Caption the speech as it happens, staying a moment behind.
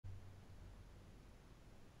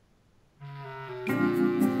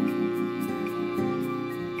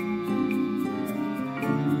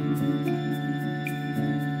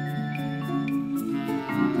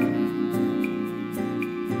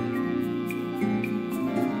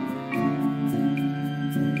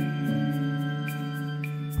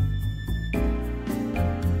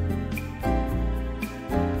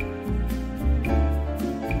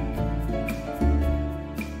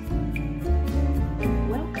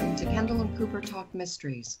Cooper Talk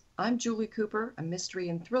Mysteries. I'm Julie Cooper, a mystery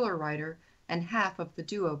and thriller writer, and half of the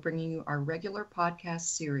duo bringing you our regular podcast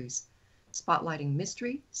series, spotlighting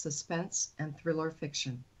mystery, suspense, and thriller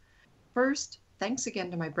fiction. First, thanks again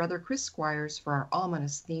to my brother Chris Squires for our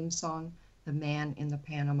ominous theme song, The Man in the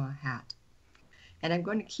Panama Hat. And I'm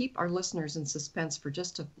going to keep our listeners in suspense for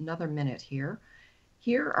just another minute here.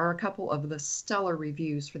 Here are a couple of the stellar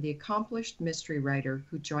reviews for the accomplished mystery writer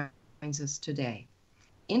who joins us today.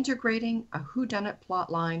 Integrating a whodunit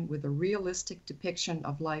plotline with a realistic depiction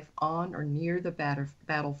of life on or near the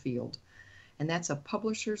battlefield. And that's a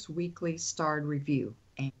Publishers Weekly starred review.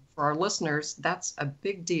 And for our listeners, that's a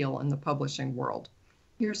big deal in the publishing world.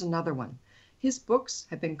 Here's another one. His books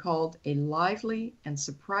have been called a lively and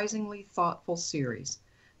surprisingly thoughtful series.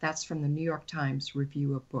 That's from the New York Times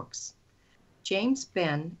Review of Books. James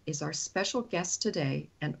Benn is our special guest today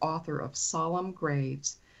and author of Solemn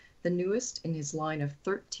Graves, the newest in his line of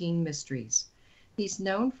 13 mysteries. He's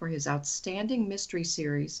known for his outstanding mystery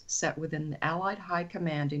series set within the Allied High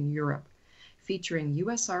Command in Europe, featuring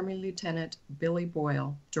U.S. Army Lieutenant Billy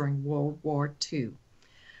Boyle during World War II.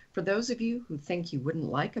 For those of you who think you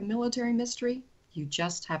wouldn't like a military mystery, you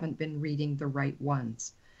just haven't been reading the right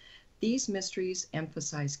ones. These mysteries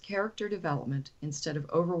emphasize character development instead of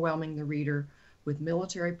overwhelming the reader with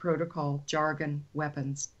military protocol, jargon,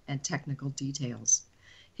 weapons, and technical details.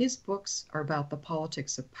 His books are about the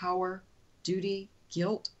politics of power, duty,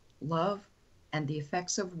 guilt, love, and the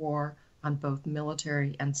effects of war on both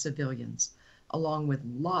military and civilians, along with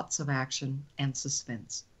lots of action and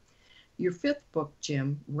suspense. Your fifth book,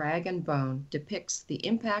 Jim, Rag and Bone, depicts the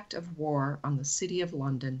impact of war on the City of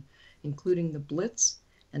London, including the Blitz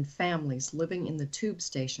and families living in the tube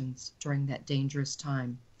stations during that dangerous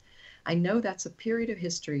time. I know that's a period of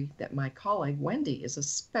history that my colleague Wendy is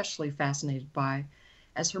especially fascinated by,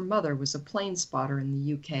 as her mother was a plane spotter in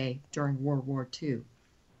the UK during World War II.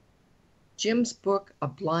 Jim's book, A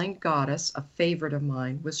Blind Goddess, a favorite of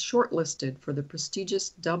mine, was shortlisted for the prestigious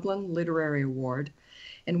Dublin Literary Award,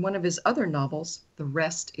 and one of his other novels, The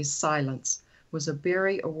Rest is Silence, was a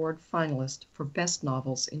Barry Award finalist for Best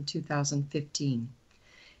Novels in 2015.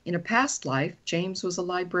 In a past life, James was a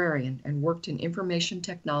librarian and worked in information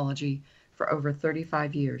technology for over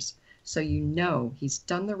 35 years. So you know he's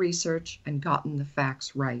done the research and gotten the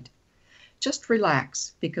facts right. Just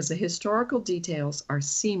relax, because the historical details are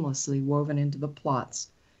seamlessly woven into the plots.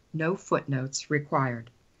 No footnotes required.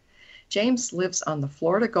 James lives on the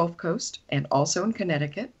Florida Gulf Coast and also in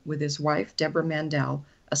Connecticut with his wife, Deborah Mandel,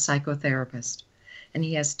 a psychotherapist. And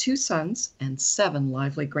he has 2 sons and 7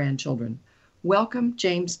 lively grandchildren. Welcome,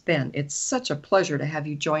 James Benn. It's such a pleasure to have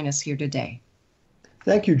you join us here today.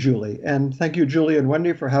 Thank you, Julie. And thank you, Julie and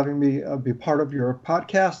Wendy, for having me be part of your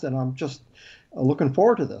podcast. And I'm just looking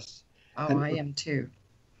forward to this. Oh, and I am too.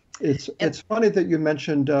 It's funny that you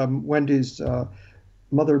mentioned Wendy's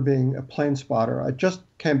mother being a plane spotter. I just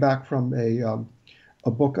came back from a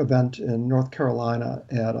book event in North Carolina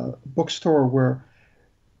at a bookstore where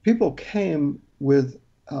people came with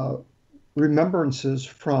remembrances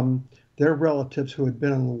from their relatives who had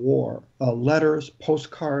been in the war, letters,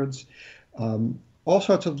 postcards, all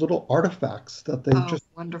sorts of little artifacts that they just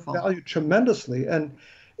wonderful. value tremendously. And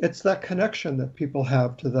it's that connection that people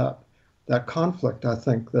have to that conflict, I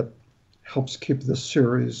think, that helps keep this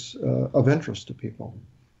series of interest to people.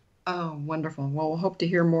 Oh, wonderful. Well, we'll hope to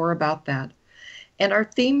hear more about that. And our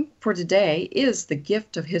theme for today is the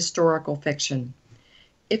gift of historical fiction.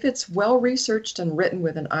 If it's well researched and written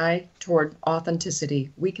with an eye toward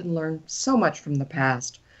authenticity, we can learn so much from the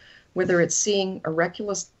past. Whether it's seeing a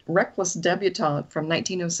reckless debutante from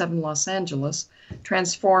 1907 Los Angeles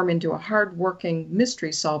transform into a hard-working,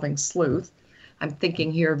 mystery-solving sleuth, I'm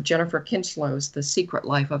thinking here of Jennifer Kinchlow's The Secret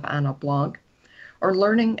Life of Anna Blanc, or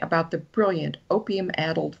learning about the brilliant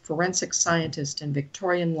opium-addled forensic scientist in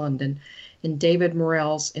Victorian London in David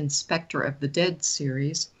Morrell's Inspector of the Dead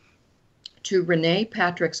series, to Renee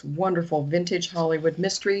Patrick's wonderful vintage Hollywood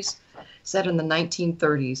mysteries set in the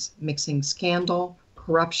 1930s, mixing scandal,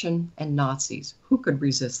 corruption, and Nazis. Who could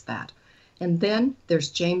resist that? And then there's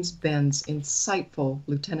James Benn's insightful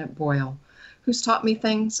Lieutenant Boyle, who's taught me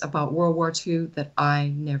things about World War II that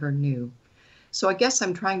I never knew. So I guess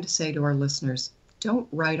I'm trying to say to our listeners, don't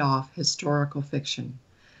write off historical fiction.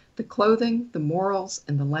 The clothing, the morals,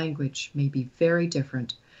 and the language may be very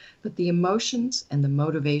different, but the emotions and the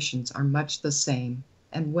motivations are much the same,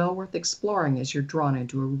 and well worth exploring as you're drawn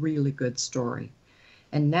into a really good story.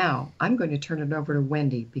 And now I'm going to turn it over to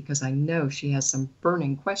Wendy because I know she has some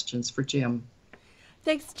burning questions for Jim.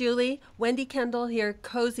 Thanks, Julie. Wendy Kendall here,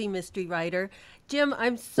 cozy mystery writer. Jim,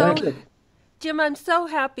 I'm so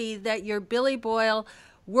happy that your Billy Boyle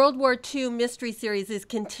World War II Mystery Series is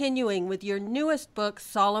continuing with your newest book,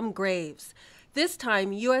 Solemn Graves. This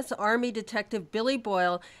time, U.S. Army Detective Billy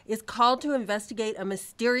Boyle is called to investigate a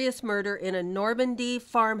mysterious murder in a Normandy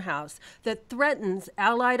farmhouse that threatens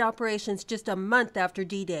Allied operations just a month after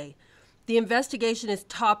D-Day. The investigation is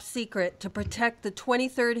top secret to protect the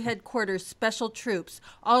 23rd Headquarters Special Troops,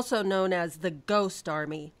 also known as the Ghost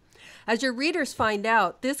Army. As your readers find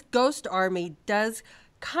out, this Ghost Army does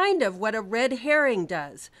kind of what a red herring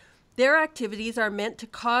does. Their activities are meant to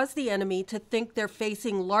cause the enemy to think they're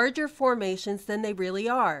facing larger formations than they really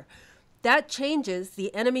are. That changes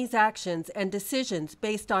the enemy's actions and decisions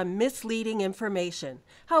based on misleading information.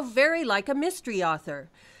 How very like a mystery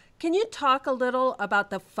author. Can you talk a little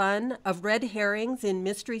about the fun of red herrings in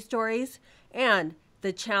mystery stories and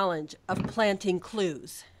the challenge of planting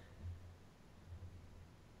clues?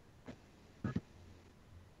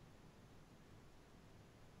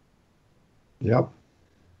 Yep.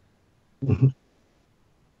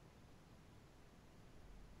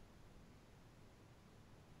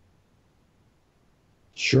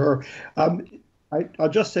 Sure. I'll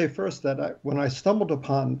just say first that when I stumbled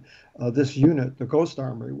upon this unit, the Ghost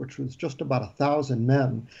Armory, which was just about 1,000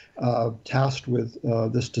 men tasked with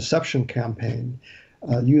this deception campaign,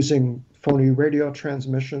 using phony radio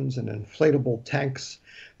transmissions and inflatable tanks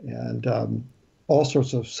and all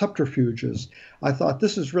sorts of subterfuges, I thought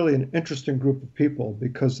this is really an interesting group of people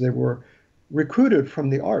because they were recruited from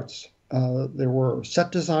the arts. There were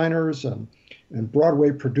set designers and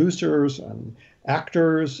Broadway producers and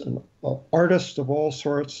actors and artists of all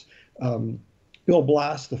sorts. Bill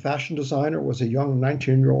Blass, the fashion designer, was a young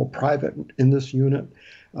 19-year-old private in this unit.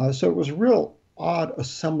 So it was a real odd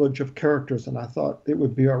assemblage of characters, and I thought it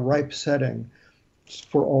would be a ripe setting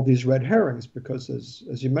for all these red herrings because,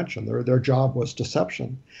 as you mentioned, their job was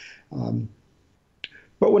deception.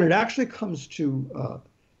 But when it actually comes to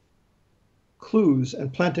clues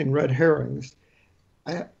and planting red herrings,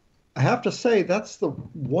 I have to say that's the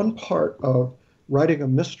one part of writing a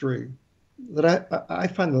mystery that I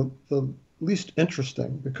find the least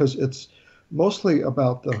interesting because it's mostly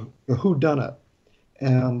about the whodunit.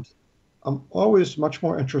 And I'm always much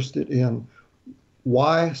more interested in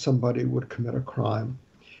why somebody would commit a crime.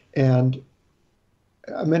 And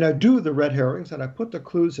I mean, I do the red herrings and I put the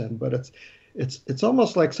clues in, but it's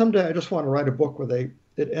almost like someday I just want to write a book where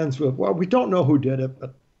it ends with, well, we don't know who did it,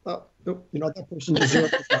 but that person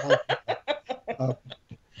deserved it.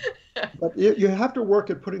 But you have to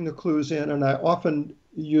work at putting the clues in, and I often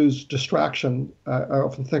use distraction. I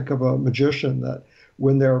often think of a magician that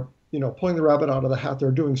when they're pulling the rabbit out of the hat,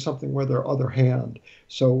 they're doing something with their other hand.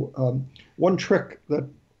 So one trick that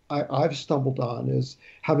I've stumbled on is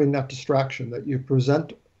having that distraction that you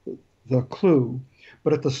present the clue,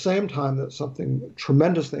 but at the same time that something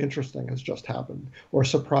tremendously interesting has just happened, or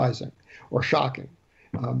surprising, or shocking.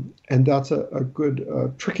 And that's a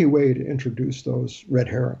good, tricky way to introduce those red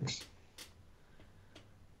herrings.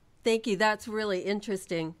 Thank you. That's really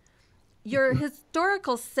interesting. Your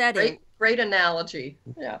historical setting. Great analogy.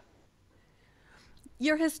 Yeah.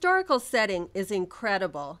 Your historical setting is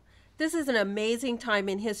incredible. This is an amazing time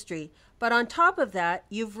in history. But on top of that,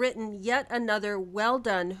 you've written yet another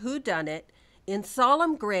well-done whodunit. In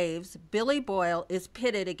Solemn Graves, Billy Boyle is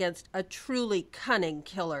pitted against a truly cunning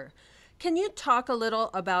killer. Can you talk a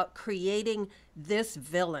little about creating this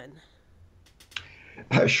villain?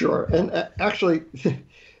 Sure. And actually,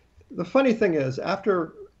 the funny thing is,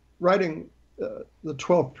 after writing the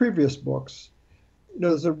 12 previous books,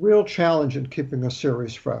 there's a real challenge in keeping a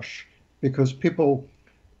series fresh because people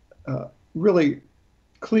really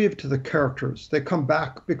cleave to the characters. They come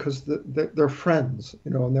back because they're friends,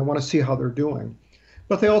 and they want to see how they're doing.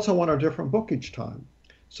 But they also want a different book each time.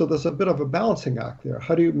 So there's a bit of a balancing act there.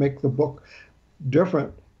 How do you make the book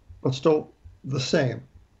different but still the same?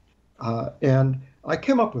 And I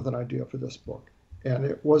came up with an idea for this book. And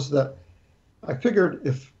it was that I figured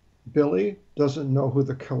if Billy doesn't know who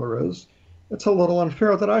the killer is, it's a little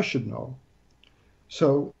unfair that I should know.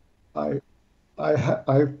 So I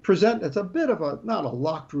present, it's a bit of not a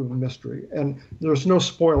locked room mystery. And there's no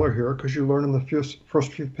spoiler here because you learn in the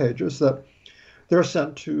first few pages that they're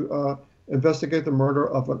sent to investigate the murder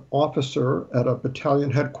of an officer at a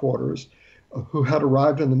battalion headquarters who had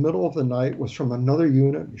arrived in the middle of the night, was from another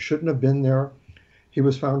unit, he shouldn't have been there. He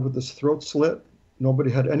was found with his throat slit.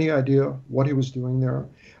 Nobody had any idea what he was doing there.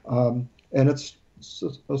 And it's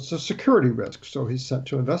a security risk, so he's sent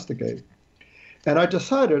to investigate. And I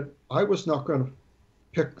decided I was not going to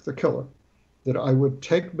pick the killer, that I would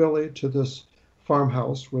take Billy to this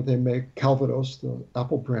farmhouse where they make Calvados, the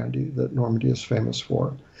apple brandy that Normandy is famous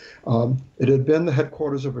for. It had been the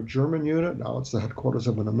headquarters of a German unit. Now it's the headquarters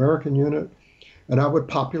of an American unit. And I would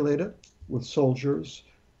populate it with soldiers,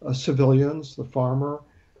 civilians, the farmer,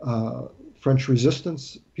 French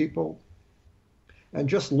resistance people, and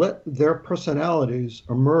just let their personalities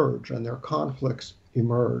emerge and their conflicts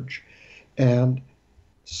emerge, and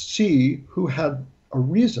see who had a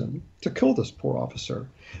reason to kill this poor officer.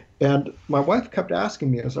 And my wife kept asking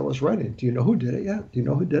me as I was writing, do you know who did it yet? Do you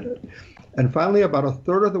know who did it? And finally, about a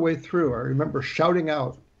third of the way through, I remember shouting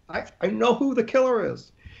out, I know who the killer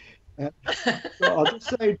is. And so I'll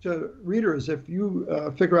just say to readers, if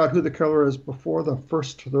you figure out who the killer is before the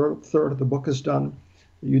first third of the book is done,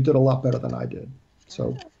 you did a lot better than I did.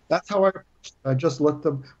 So that's how I just let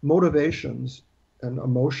the motivations and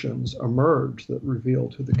emotions emerge that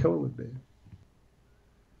revealed who the killer would be.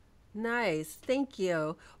 Nice. Thank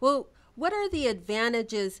you. Well, what are the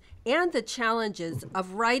advantages and the challenges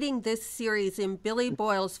of writing this series in Billy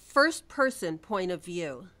Boyle's first-person point of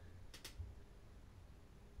view?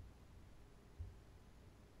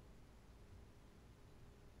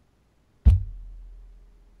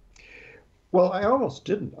 Well, I almost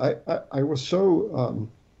didn't. I was so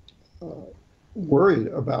worried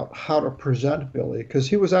about how to present Billy, because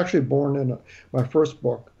he was actually born in my first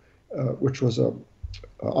book, which was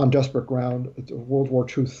On Desperate Ground, a World War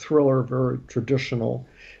II thriller, very traditional.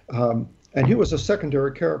 And he was a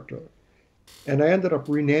secondary character. And I ended up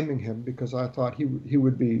renaming him because I thought he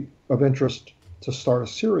would be of interest to start a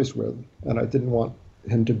series with, and I didn't want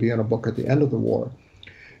him to be in a book at the end of the war.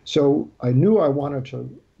 So I knew I wanted to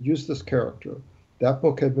use this character. That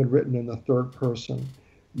book had been written in the third person,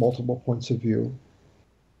 multiple points of view.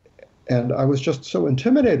 And I was just so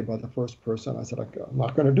intimidated by the first person, I said, I'm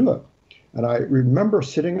not going to do it. And I remember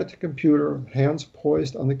sitting at the computer, hands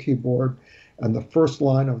poised on the keyboard, and the first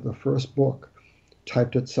line of the first book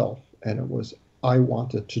typed itself, and it was, I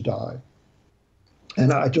wanted to die.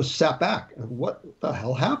 And I just sat back, and what the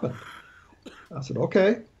hell happened? I said,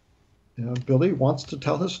 okay, Billy wants to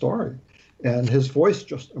tell his story. And his voice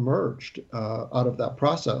just emerged out of that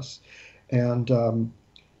process. And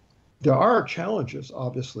there are challenges,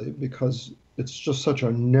 obviously, because it's just such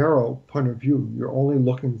a narrow point of view. You're only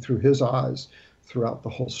looking through his eyes throughout the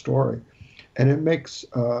whole story. And it makes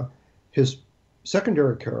his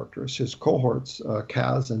secondary characters, his cohorts,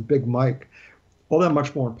 Kaz and Big Mike, all that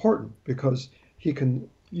much more important, because he can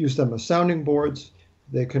use them as sounding boards.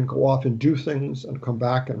 They can go off and do things and come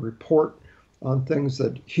back and report on things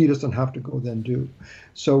that he doesn't have to go then do.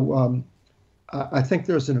 So I think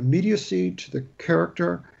there's an immediacy to the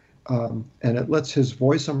character, and it lets his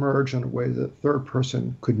voice emerge in a way that third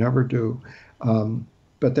person could never do.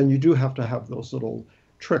 But then you do have to have those little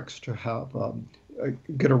tricks to have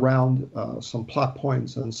get around some plot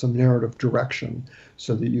points and some narrative direction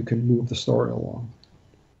so that you can move the story along.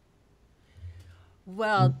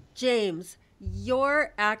 Well, James,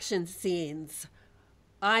 your action scenes,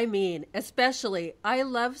 I mean, especially, I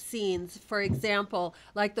love scenes, for example,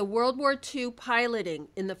 like the World War II piloting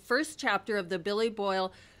in the first chapter of the Billy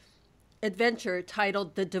Boyle adventure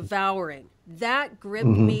titled The Devouring. That gripped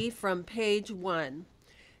me from page 1.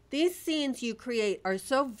 These scenes you create are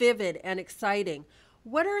so vivid and exciting.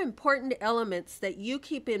 What are important elements that you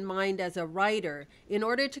keep in mind as a writer in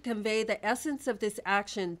order to convey the essence of this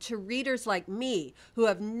action to readers like me who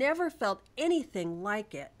have never felt anything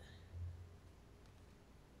like it?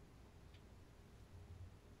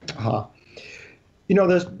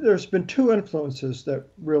 There's been two influences that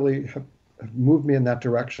really have moved me in that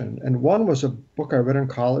direction. And one was a book I read in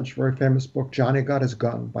college, very famous book, Johnny Got His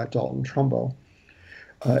Gun by Dalton Trumbo.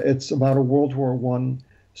 It's about a World War I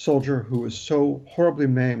soldier who is so horribly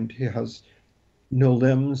maimed. He has no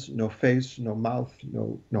limbs, no face, no mouth,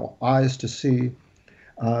 no eyes to see.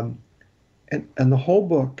 And the whole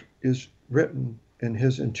book is written in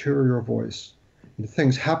his interior voice. And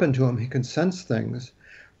things happen to him. He can sense things,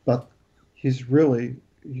 but he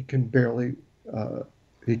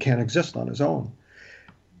can't exist on his own.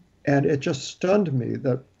 And it just stunned me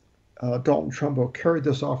that Dalton Trumbo carried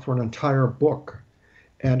this off for an entire book.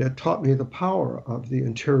 And it taught me the power of the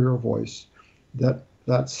interior voice, that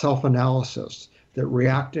self-analysis, that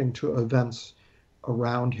reacting to events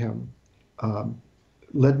around him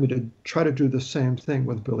led me to try to do the same thing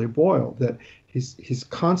with Billy Boyle, that he's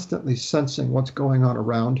constantly sensing what's going on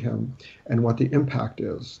around him and what the impact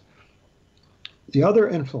is. The other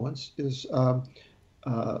influence is,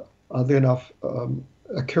 oddly enough,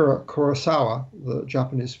 Akira Kurosawa, the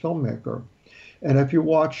Japanese filmmaker. And if you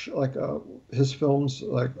watch his films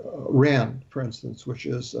like Ran, for instance, which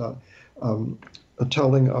is a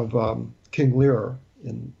telling of King Lear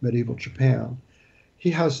in medieval Japan, he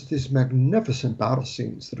has these magnificent battle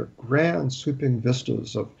scenes that are grand, sweeping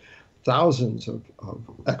vistas of thousands of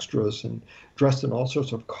extras and dressed in all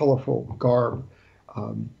sorts of colorful garb.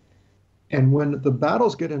 Um, and when the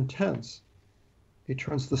battles get intense, he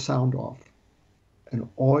turns the sound off. And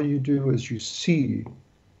all you do is you see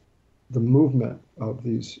the movement of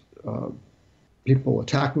these people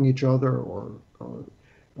attacking each other or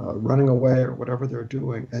running away or whatever they're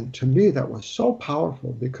doing. And to me, that was so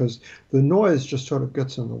powerful because the noise just sort of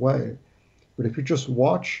gets in the way. But if you just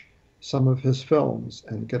watch some of his films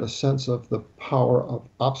and get a sense of the power of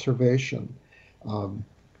observation,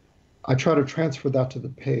 I try to transfer that to the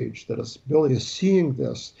page, that as Billy is seeing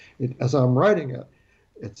this, as I'm writing it,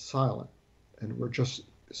 it's silent. And we're just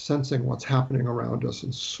sensing what's happening around us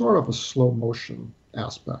in sort of a slow motion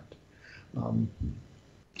aspect.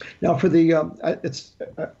 Now, for the,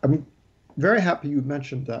 I'm very happy you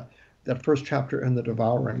mentioned that first chapter in The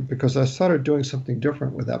Devouring, because I started doing something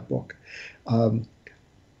different with that book. I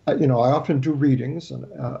often do readings, and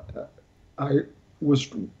I was,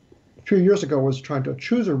 a few years ago, was trying to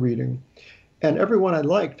choose a reading, and everyone I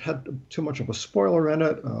liked had too much of a spoiler in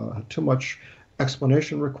it, too much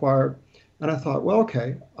explanation required. And I thought, well,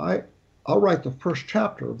 okay, I'll write the first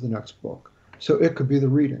chapter of the next book, so it could be the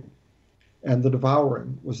reading. And The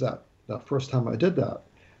Devouring was that first time I did that.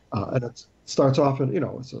 And it starts off, and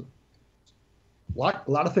it's a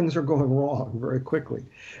lot of things are going wrong very quickly.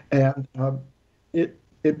 And it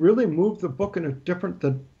really moved the book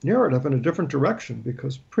the narrative in a different direction,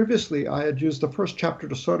 because previously I had used the first chapter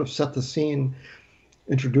to sort of set the scene,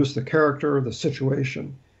 introduce the character, the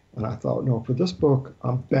situation. And I thought, no, for this book,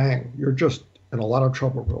 bang, you're just in a lot of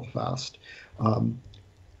trouble real fast. And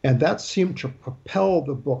that seemed to propel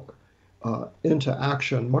the book into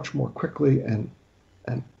action much more quickly and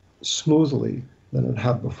smoothly than it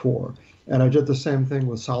had before. And I did the same thing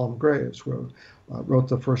with Solemn Graves, where I wrote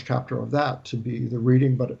the first chapter of that to be the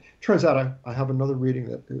reading, but it turns out I have another reading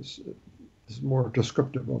that is more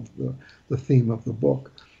descriptive of the theme of the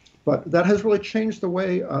book. But that has really changed the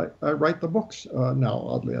way I write the books now,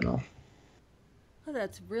 oddly enough. Oh,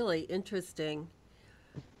 that's really interesting.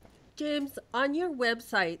 James, on your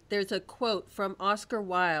website, there's a quote from Oscar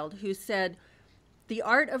Wilde, who said, "The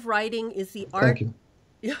art of writing is the art..." Thank you.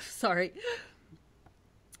 Yeah, sorry.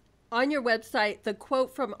 On your website, the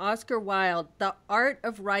quote from Oscar Wilde, "The art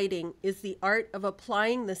of writing is the art of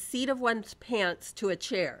applying the seat of one's pants to a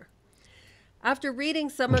chair." After reading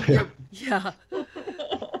some of your... Yeah.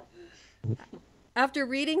 After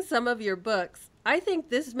reading some of your books, I think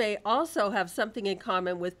this may also have something in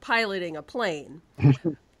common with piloting a plane.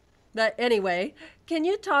 But anyway, can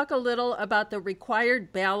you talk a little about the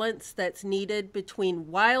required balance that's needed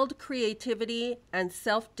between wild creativity and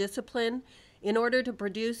self-discipline in order to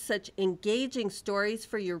produce such engaging stories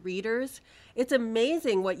for your readers? It's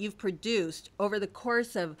amazing what you've produced over the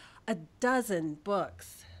course of a dozen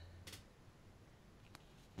books.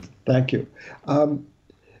 Thank you.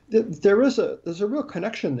 There's a real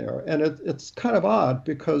connection there, and it's kind of odd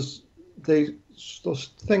because those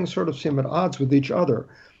things sort of seem at odds with each other.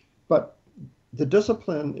 But the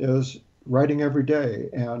discipline is writing every day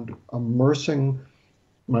and immersing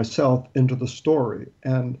myself into the story,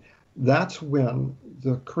 and that's when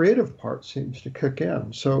the creative part seems to kick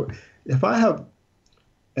in. So if I have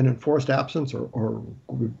an enforced absence or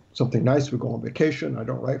something nice, we go on vacation, I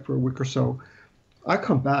don't write for a week or so, I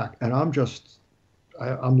come back and I'm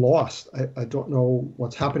lost. I don't know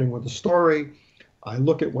what's happening with the story. I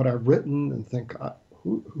look at what I've written and think,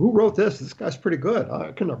 who wrote this? This guy's pretty good.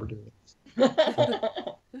 I can never do this.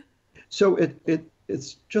 So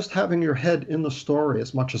it's just having your head in the story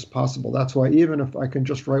as much as possible. That's why even if I can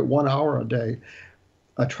just write 1 hour a day,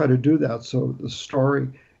 I try to do that so the story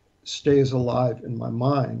stays alive in my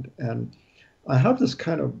mind. And I have this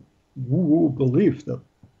kind of woo-woo belief that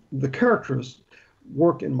the characters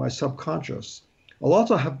work in my subconscious. I'll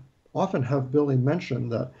also often have Billy mention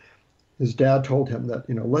that his dad told him that,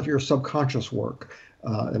 let your subconscious work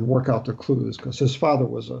and work out the clues, because his father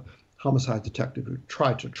was a homicide detective who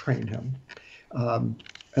tried to train him.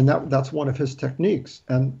 And that's one of his techniques.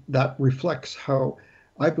 And that reflects how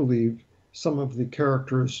I believe some of the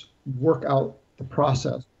characters work out the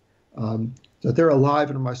process, that they're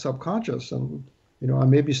alive in my subconscious. And, I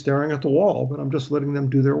may be staring at the wall, but I'm just letting them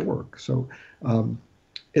do their work. So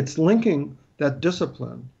it's linking that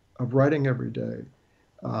discipline of writing every day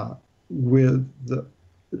with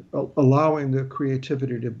allowing the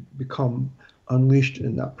creativity to become unleashed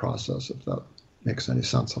in that process, if that makes any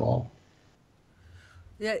sense at all.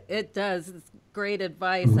 Yeah, it does. It's great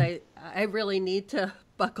advice. I really need to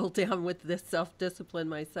buckle down with this self-discipline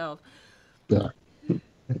myself. Yeah.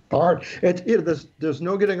 Hard. There's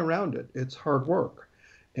no getting around it. It's hard work.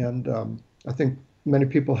 And I think many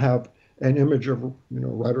people have an image of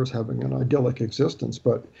writers having an idyllic existence,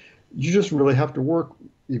 but you just really have to work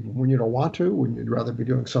even when you don't want to, when you'd rather be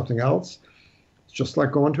doing something else. It's just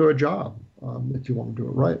like going to a job if you want to do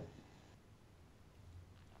it right.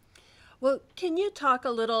 Well, can you talk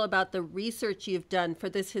a little about the research you've done for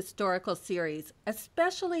this historical series,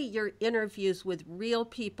 especially your interviews with real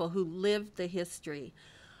people who lived the history?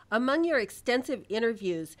 Among your extensive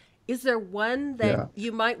interviews, is there one that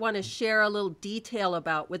you might want to share a little detail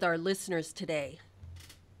about with our listeners today?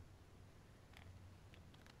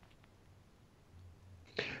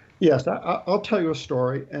 Yes, I'll tell you a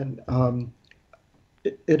story. And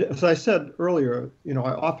as I said earlier,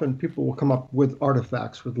 people will come up with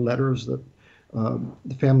artifacts, with letters that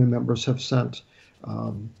the family members have sent,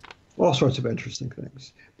 all sorts of interesting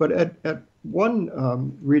things. But at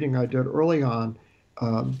one reading I did early on,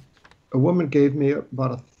 a woman gave me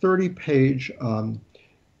about a 30-page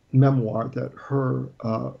memoir that her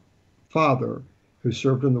father, who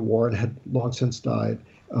served in the war and had long since died,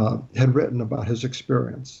 had written about his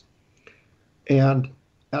experience. And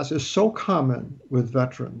as is so common with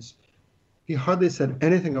veterans, he hardly said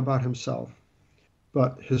anything about himself.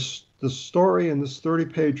 But the story in this 30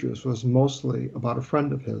 pages was mostly about a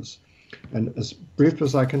friend of his. And as brief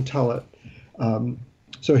as I can tell it,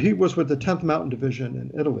 so he was with the 10th Mountain Division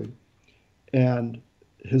in Italy. And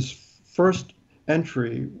his first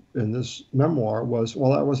entry in this memoir was,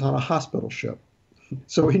 well, I was on a hospital ship.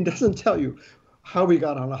 So he doesn't tell you how he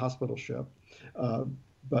got on a hospital ship.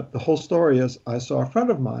 But the whole story is, I saw a friend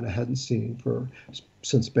of mine I hadn't seen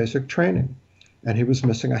since basic training, and he was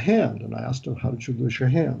missing a hand. And I asked him, how did you lose your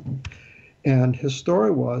hand? And his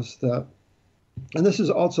story was that, and this is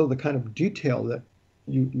also the kind of detail that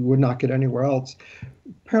you would not get anywhere else.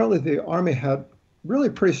 Apparently the Army had really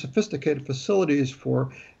pretty sophisticated facilities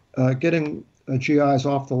for getting GIs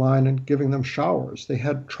off the line and giving them showers. They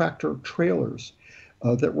had tractor trailers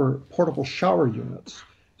that were portable shower units.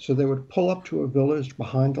 So they would pull up to a village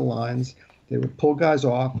behind the lines. They would pull guys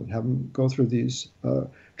off and have them go through these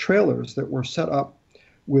trailers that were set up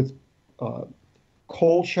with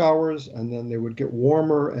cold showers, and then they would get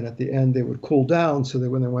warmer, and at the end they would cool down, so that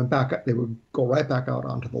when they went back, they would go right back out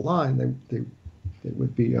onto the line. They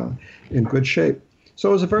would be in good shape. So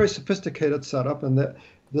it was a very sophisticated setup, and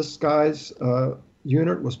this guy's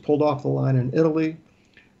unit was pulled off the line in Italy,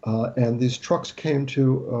 and these trucks came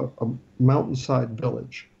to a mountainside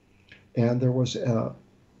village, and there was a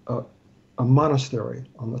monastery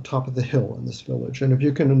on the top of the hill in this village. And if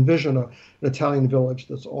you can envision an Italian village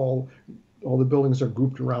that's all the buildings are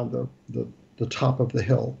grouped around the top of the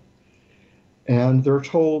hill. And they're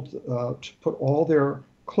told to put all their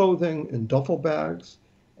clothing in duffel bags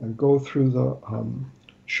and go through the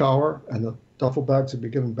shower, and the duffel bags will be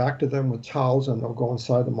given back to them with towels, and they'll go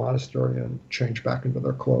inside the monastery and change back into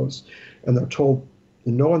their clothes. And they're told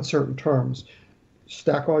in no uncertain terms,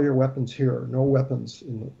 stack all your weapons here, no weapons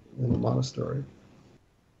in the monastery.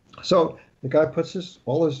 So the guy puts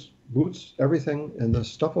all his boots, everything in the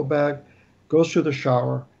duffel bag, goes through the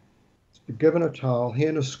shower, is given a towel. He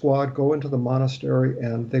and his squad go into the monastery,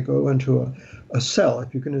 and they go into a cell,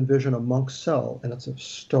 if you can envision a monk's cell, and it's a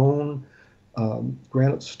stone,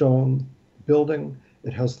 granite stone building.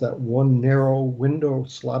 It has that one narrow window,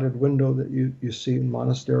 slotted window that you see in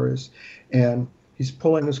monasteries. And he's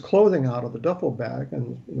pulling his clothing out of the duffel bag,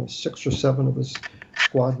 and 6 or 7 of his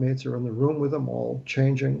squad mates are in the room with him, all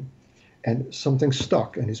changing, and something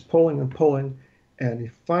stuck, and he's pulling and pulling, and he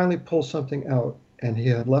finally pulls something out, and he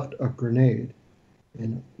had left a grenade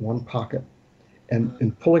in one pocket. And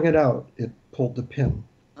in pulling it out, it pulled the pin.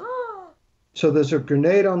 So there's a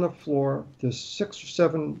grenade on the floor. There's 6 or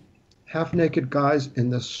 7 half-naked guys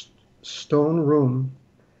in this stone room.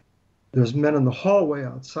 There's men in the hallway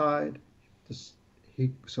outside.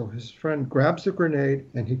 So his friend grabs the grenade,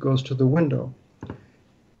 and he goes to the window.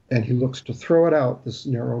 And he looks to throw it out this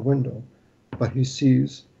narrow window. But he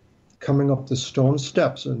sees, coming up the stone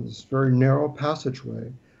steps in this very narrow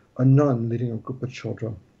passageway, a nun leading a group of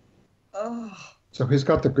children. Oh. So he's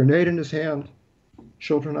got the grenade in his hand,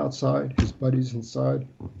 children outside, his buddies inside.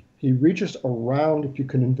 He reaches around, if you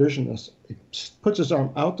can envision this, he puts his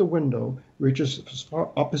arm out the window, reaches as far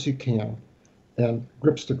up as he can, and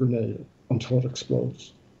grips the grenade until it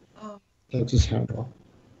explodes. Oh. Takes his hand off.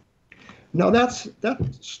 Now that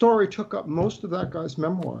story took up most of that guy's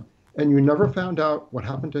memoir, and you never found out what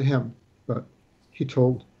happened to him, but he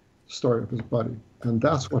told the story of his buddy. And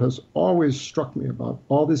that's what has always struck me about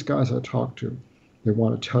all these guys I talk to. They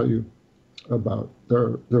want to tell you about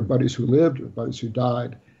their buddies who lived, their buddies who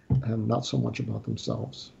died, and not so much about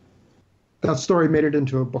themselves. That story made it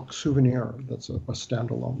into a book, Souvenir. That's a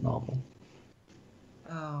standalone novel.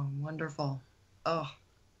 Oh, wonderful. Oh,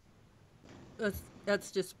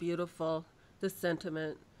 That's just beautiful, the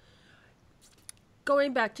sentiment.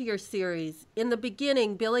 Going back to your series, in the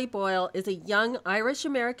beginning, Billy Boyle is a young Irish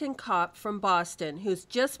American cop from Boston who's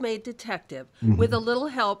just made detective with a little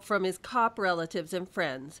help from his cop relatives and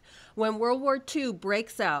friends. When World War II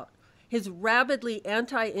breaks out, his rabidly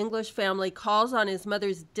anti English family calls on his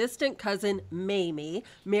mother's distant cousin, Mamie,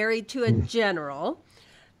 married to a general,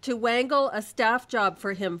 to wangle a staff job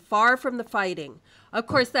for him far from the fighting. Of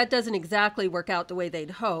course, that doesn't exactly work out the way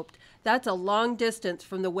they'd hoped. That's a long distance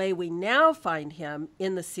from the way we now find him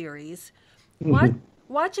in the series.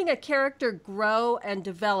 Watching a character grow and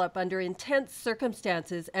develop under intense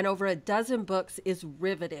circumstances and over a dozen books is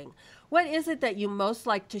riveting. What is it that you most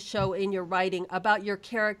like to show in your writing about your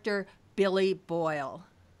character, Billy Boyle?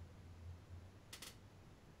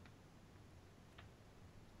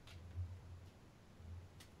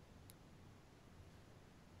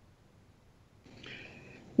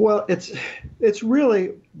 Well, it's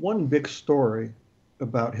really one big story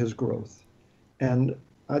about his growth. And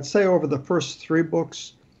I'd say over the first three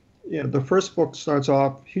books, the first book starts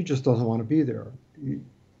off, he just doesn't want to be there. He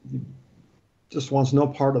just wants no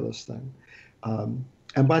part of this thing.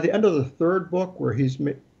 And by the end of the third book, where he's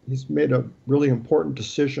made a really important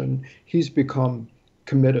decision, he's become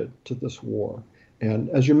committed to this war. And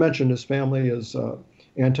as you mentioned, his family is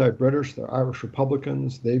anti-British. They're Irish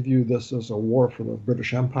Republicans. They view this as a war for the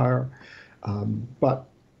British Empire. But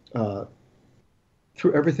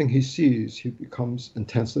through everything he sees, he becomes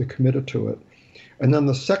intensely committed to it. And then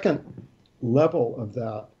the second level of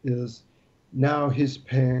that is now he's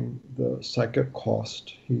paying the psychic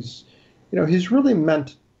cost. He's really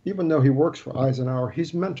meant, even though he works for Eisenhower,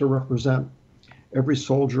 he's meant to represent every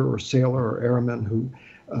soldier or sailor or airman who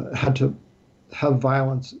had to have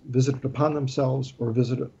violence visited upon themselves or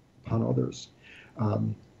visited upon others.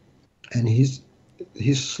 And he's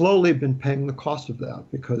slowly been paying the cost of that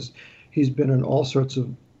because he's been in all sorts of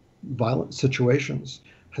violent situations,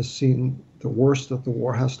 has seen the worst that the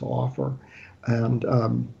war has to offer. And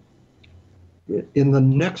in the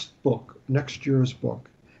next year's book,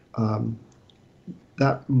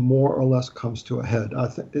 that more or less comes to a head. I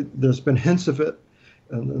think there's been hints of it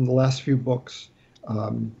in the last few books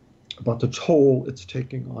about the toll it's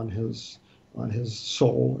taking on his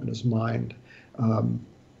soul and his mind.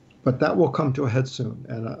 But that will come to a head soon,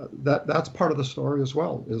 and that's part of the story as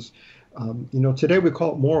well. Is today we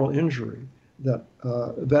call it moral injury. That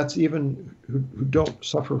vets even who don't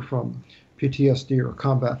suffer from PTSD or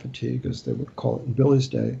combat fatigue, as they would call it in Billy's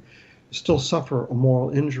day, still suffer a moral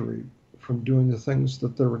injury from doing the things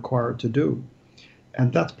that they're required to do.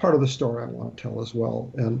 And that's part of the story I want to tell as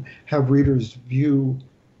well, and have readers view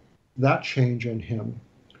that change in him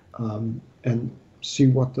and see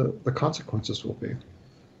what the consequences will be.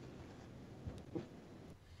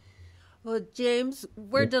 Well, James,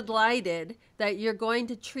 we're delighted that you're going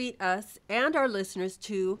to treat us and our listeners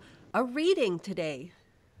to a reading today.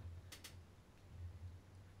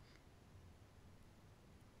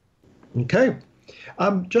 Okay.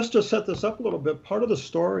 Just to set this up a little bit, part of the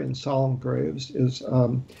story in Solemn Graves is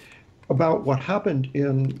about what happened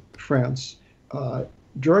in France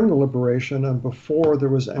during the liberation and before there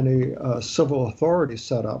was any civil authority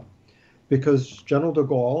set up, because General de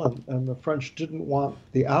Gaulle and the French didn't want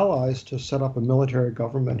the Allies to set up a military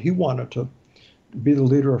government. He wanted to be the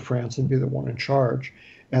leader of France and be the one in charge.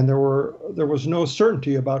 And there was no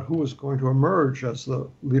certainty about who was going to emerge as the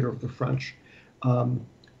leader of the French.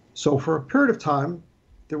 So for a period of time,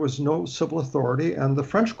 there was no civil authority, and the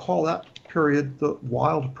French call that period the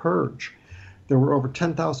Wild Purge. There were over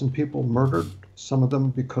 10,000 people murdered, some of them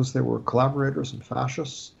because they were collaborators and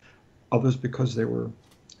fascists, others because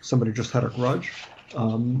somebody just had a grudge.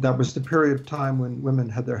 That was the period of time when women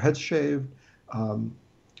had their heads shaved.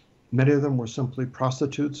 Many of them were simply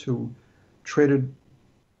prostitutes who traded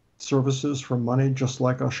services for money, just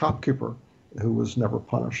like a shopkeeper who was never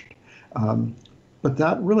punished. But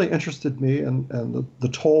that really interested me and the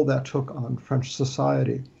toll that took on French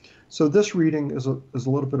society. So this reading is a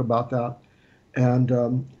little bit about that. And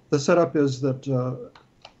the setup is that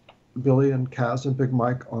Billy and Kaz and Big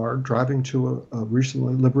Mike are driving to a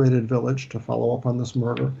recently liberated village to follow up on this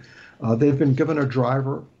murder. They've been given a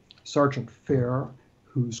driver, Sergeant Fair,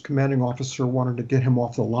 whose commanding officer wanted to get him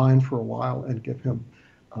off the line for a while and give him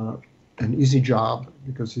an easy job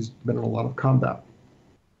because he's been in a lot of combat.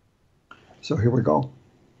 So here we go.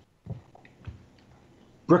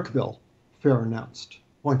 Brickville, Fair announced,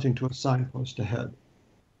 pointing to a signpost ahead.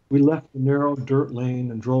 We left the narrow dirt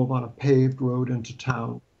lane and drove on a paved road into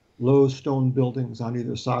town, low stone buildings on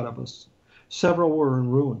either side of us. Several were in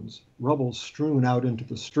ruins, rubble strewn out into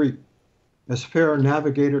the street. As Fair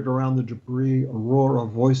navigated around the debris, a roar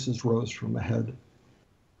of voices rose from ahead.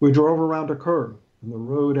 We drove around a curve, and the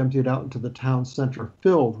road emptied out into the town center,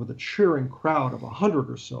 filled with a cheering crowd of 100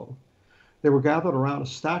 or so. They were gathered around a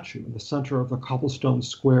statue in the center of the cobblestone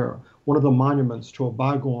square, one of the monuments to a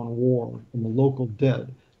bygone war and the local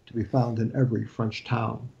dead to be found in every French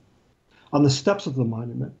town. On the steps of the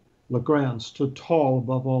monument, Legrand stood tall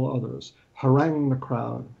above all others, haranguing the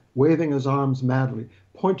crowd, waving his arms madly,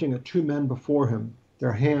 pointing at two men before him,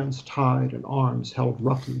 their hands tied and arms held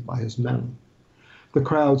roughly by his men. The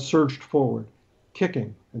crowd surged forward,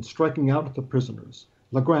 kicking and striking out at the prisoners.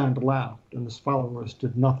 Legrand laughed, and his followers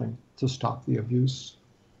did nothing to stop the abuse.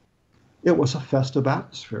 It was a festive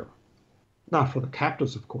atmosphere. Not for the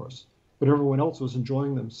captives, of course, but everyone else was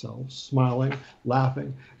enjoying themselves, smiling,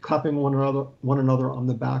 laughing, clapping one another on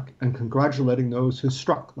the back, and congratulating those who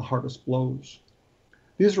struck the hardest blows.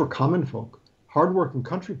 These were common folk, hard-working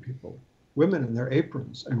country people, women in their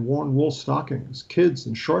aprons and worn wool stockings, kids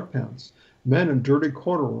in short pants, men in dirty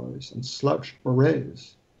corduroys and slouched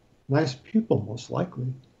berets. Nice people, most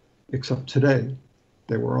likely, except today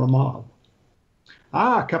they were a mob.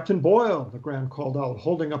 "Ah, Captain Boyle," Legrand called out,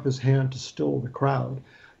 holding up his hand to still the crowd.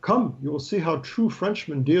 "Come, you will see how true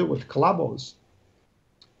Frenchmen deal with collabos."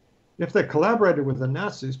 "If they collaborated with the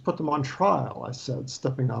Nazis, put them on trial," I said,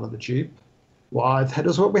 stepping out of the jeep. "Why, that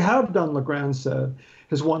is what we have done," Legrand said,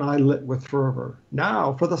 his one eye lit with fervor.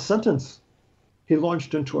 "Now for the sentence." He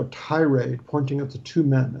launched into a tirade, pointing at the two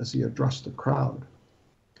men as he addressed the crowd.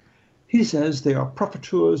 "He says they are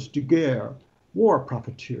profiteurs de guerre, war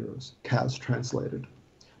profiteers," Kaz translated.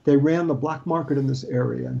 "They ran the black market in this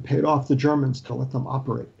area and paid off the Germans to let them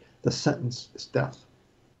operate. The sentence is death."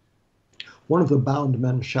 One of the bound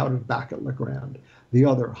men shouted back at Legrand. The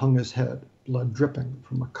other hung his head, blood dripping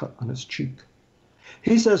from a cut on his cheek.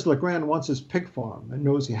 "He says Legrand wants his pig farm and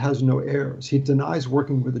knows he has no heirs. He denies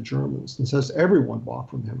working with the Germans and says everyone bought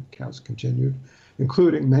from him," Kaz continued,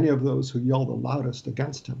 "including many of those who yelled the loudest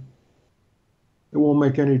against him." "It won't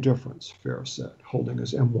make any difference," Fair said, holding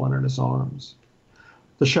his M1 in his arms.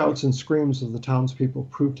 The shouts and screams of the townspeople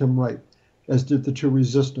proved him right, as did the two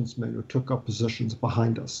resistance men who took up positions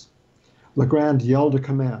behind us. Legrand yelled a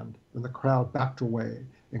command, and the crowd backed away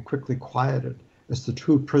and quickly quieted as the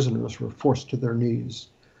two prisoners were forced to their knees.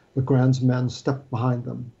 Legrand's men stepped behind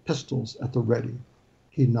them, pistols at the ready.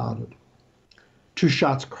 He nodded. Two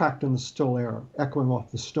shots cracked in the still air, echoing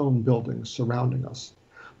off the stone buildings surrounding us.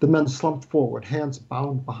 The men slumped forward, hands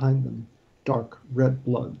bound behind them. Dark red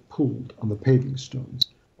blood pooled on the paving stones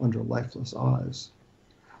under lifeless eyes.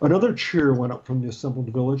 Another cheer went up from the assembled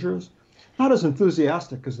villagers, not as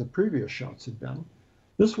enthusiastic as the previous shouts had been.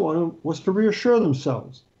 This one was to reassure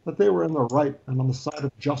themselves that they were in the right and on the side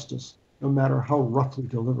of justice, no matter how roughly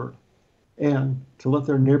delivered, and to let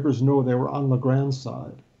their neighbors know they were on Legrand's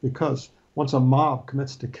side, because once a mob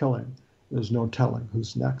commits to killing, there's no telling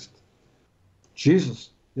who's next. "Jesus,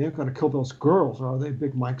 they ain't going to kill those girls, are they?"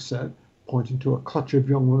 Big Mike said, pointing to a clutch of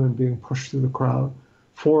young women being pushed through the crowd,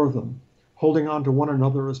 4 of them, holding on to one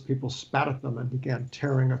another as people spat at them and began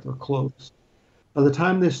tearing at their clothes. By the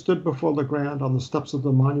time they stood before Legrand on the steps of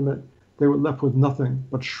the monument, they were left with nothing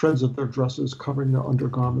but shreds of their dresses covering their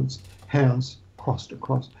undergarments, hands crossed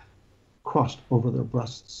over their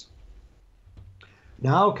breasts.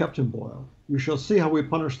 "Now, Captain Boyle, you shall see how we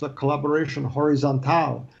punish the collaboration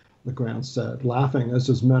horizontale," Legrand said, laughing as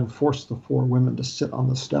his men forced the 4 women to sit on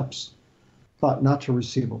the steps, but not to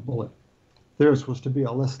receive a bullet. Theirs was to be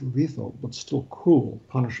a less lethal but still cruel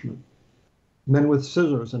punishment. Men with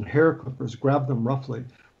scissors and hair clippers grabbed them roughly,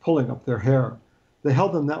 pulling up their hair. They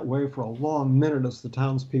held them that way for a long minute as the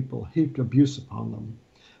townspeople heaped abuse upon them.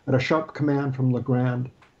 At a sharp command from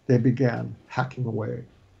Legrand, they began hacking away.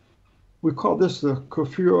 "We call this the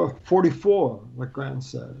Coiffure 44, Legrand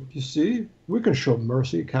said. "You see, we can show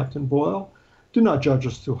mercy, Captain Boyle. Do not judge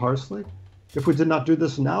us too harshly. If we did not do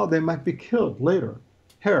this now, they might be killed later.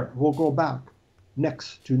 Hair will go back.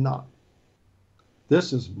 Necks do not."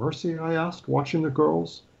 "This is mercy?" I asked, watching the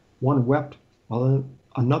girls. One wept, while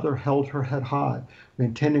another held her head high,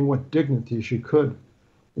 maintaining what dignity she could.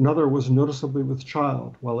 Another was noticeably with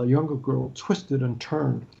child, while a younger girl twisted and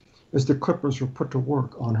turned as the clippers were put to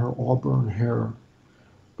work on her auburn hair.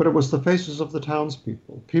 But it was the faces of the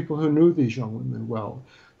townspeople, people who knew these young women well,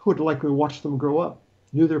 who had likely watched them grow up,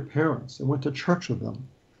 knew their parents, and went to church with them,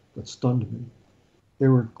 that stunned me. They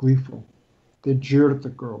were gleeful. They jeered at the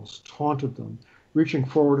girls, taunted them, reaching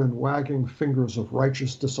forward and wagging fingers of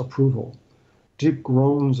righteous disapproval. Deep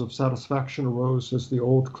groans of satisfaction arose as the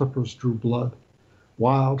old clippers drew blood.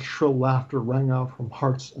 Wild, shrill laughter rang out from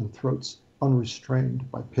hearts and throats unrestrained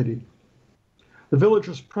by pity. The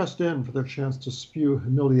villagers pressed in for their chance to spew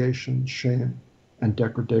humiliation, shame, and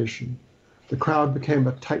degradation. The crowd became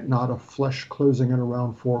a tight knot of flesh closing in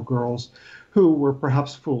around four girls who were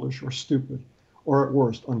perhaps foolish or stupid, or at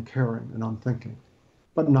worst uncaring and unthinking,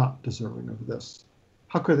 but not deserving of this.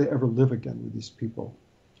 How could they ever live again with these people?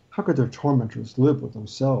 How could their tormentors live with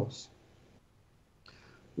themselves?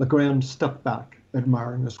 Legrand stepped back,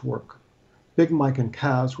 admiring his work. Big Mike and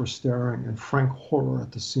Kaz were staring in frank horror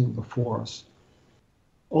at the scene before us.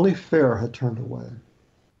 Only Fair had turned away.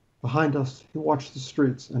 Behind us, he watched the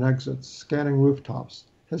streets and exits, scanning rooftops,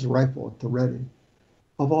 his rifle at the ready.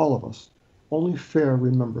 Of all of us, only Fair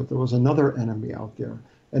remembered there was another enemy out there,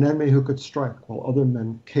 an enemy who could strike while other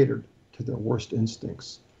men catered to their worst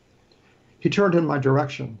instincts. He turned in my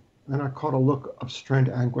direction, and I caught a look of strained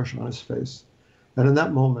anguish on his face. And in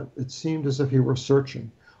that moment, it seemed as if he were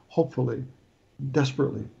searching, hopefully,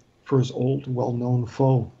 desperately, for his old, well-known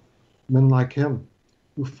foe. Men like him,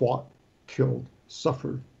 who fought, killed,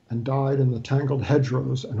 suffered, and died in the tangled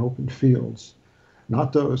hedgerows and open fields.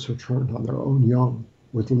 Not those who turned on their own young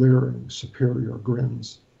with leering, superior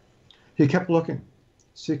grins. He kept looking,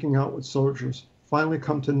 seeking out what soldiers finally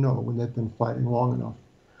come to know when they've been fighting long enough,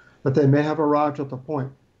 that they may have arrived at the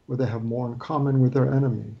point where they have more in common with their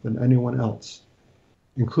enemy than anyone else,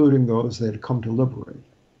 including those they had come to liberate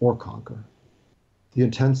or conquer. The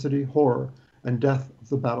intensity, horror, and death of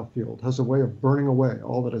the battlefield has a way of burning away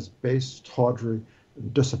all that is base, tawdry,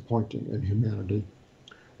 and disappointing in humanity,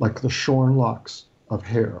 like the shorn locks of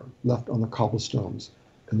hair left on the cobblestones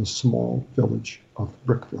in the small village of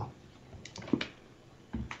Brickville.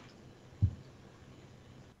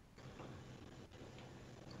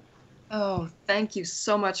 Oh, thank you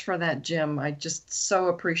so much for that, Jim. I just so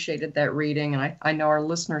appreciated that reading, and I know our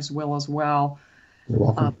listeners will as well. You're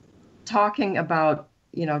welcome. Talking about,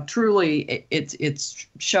 truly it's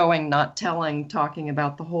showing, not telling, talking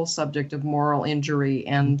about the whole subject of moral injury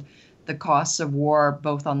and the costs of war,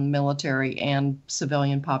 both on military and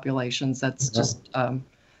civilian populations. That's just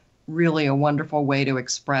really a wonderful way to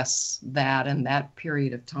express that in that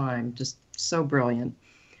period of time. Just so brilliant.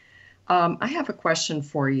 I have a question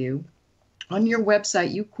for you. On your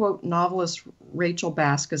website, you quote novelist Rachel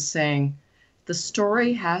Bask as saying, "The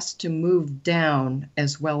story has to move down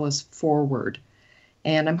as well as forward."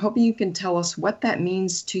 And I'm hoping you can tell us what that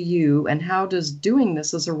means to you, and how does doing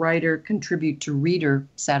this as a writer contribute to reader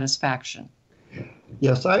satisfaction?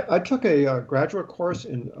 Yes, I took a graduate course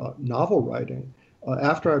in novel writing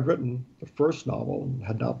after I'd written the first novel and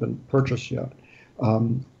had not been purchased yet.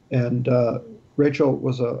 Rachel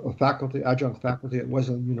was a adjunct faculty at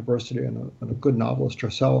Wesleyan University and a good novelist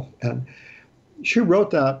herself. And she wrote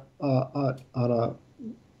that on a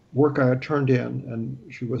work I had turned in, and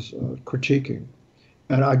she was critiquing.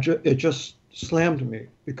 And it just slammed me,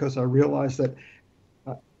 because I realized that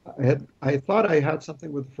I thought I had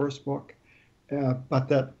something with the first book, but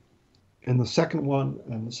that in the second one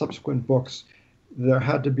and the subsequent books, there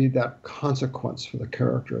had to be that consequence for the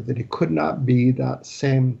character, that he could not be that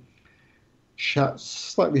same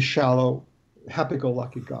slightly shallow,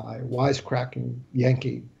 happy-go-lucky guy, wisecracking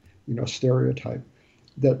Yankee, stereotype.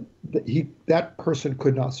 That person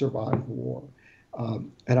could not survive the war.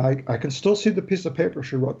 And I can still see the piece of paper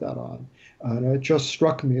she wrote that on. And it just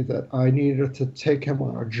struck me that I needed to take him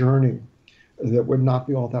on a journey that would not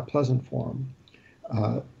be all that pleasant for him.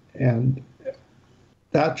 And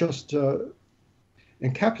that just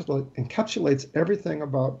encapsulates everything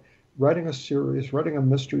about writing a series, writing a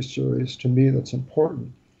mystery series, to me, that's important.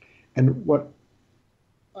 And what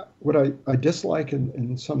I dislike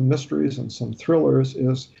in some mysteries and some thrillers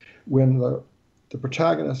is when the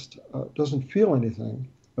protagonist doesn't feel anything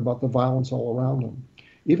about the violence all around him.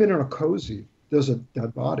 Even in a cozy, there's a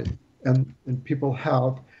dead body, and people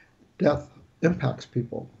have death impacts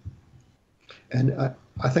people. And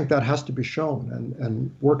I think that has to be shown,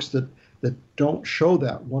 and works that don't show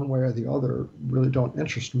that one way or the other really don't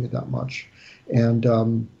interest me that much. And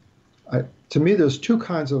to me, there's two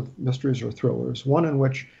kinds of mysteries or thrillers. One in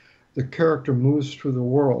which the character moves through the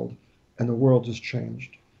world and the world is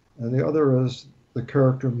changed. And the other is the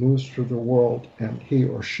character moves through the world and he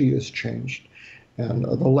or she is changed. And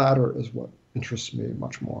the latter is what interests me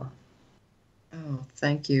much more. Oh,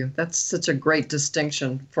 thank you. That's such a great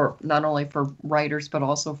distinction, for not only for writers, but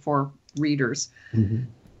also for readers. Mm-hmm.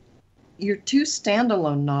 Your two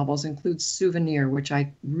standalone novels include Souvenir, which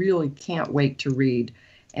I really can't wait to read.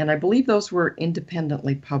 And I believe those were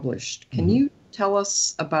independently published. Can you tell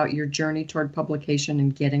us about your journey toward publication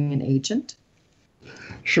and getting an agent?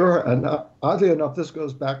 Sure, and oddly enough, this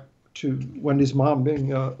goes back to Wendy's mom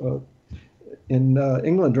being in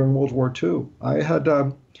England during World War II.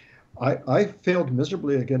 I failed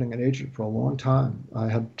miserably at getting an agent for a long time. I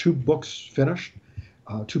had 2 books finished,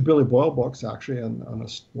 2 Billy Boyle books actually, and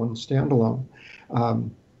one standalone.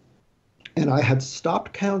 And I had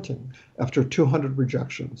stopped counting after 200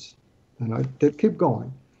 rejections, and I did keep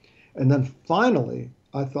going. And then finally,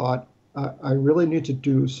 I thought I really need to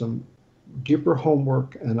do some deeper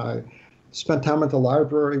homework, and I spent time at the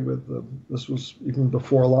library with this was even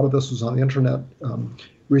before a lot of this was on the internet,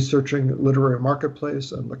 researching literary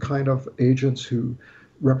marketplace and the kind of agents who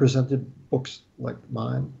represented books like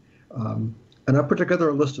mine. And I put together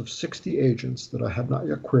a list of 60 agents that I had not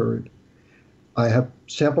yet queried. I have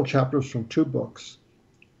sample chapters from 2 books.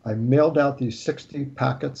 I mailed out these 60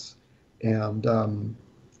 packets and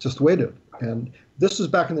just waited. And this is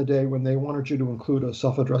back in the day when they wanted you to include a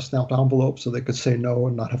self-addressed stamped envelope so they could say no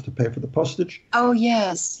and not have to pay for the postage. Oh,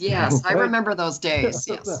 yes, yes. Okay. I remember those days,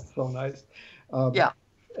 yes. That's so nice. Yeah.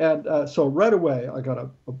 And so right away, I got a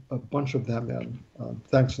bunch of them in.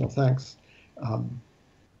 Thanks, no thanks.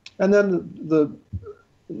 And then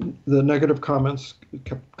the negative comments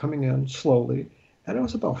kept coming in slowly. And it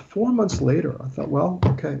was about 4 months later, I thought, well,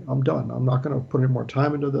 okay, I'm done. I'm not going to put any more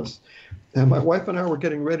time into this. And my wife and I were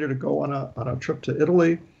getting ready to go on a trip to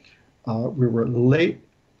Italy. We were late.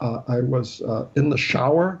 I was in the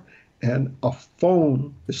shower, and a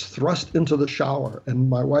phone is thrust into the shower. And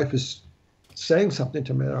my wife is saying something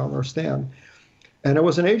to me that I don't understand. And it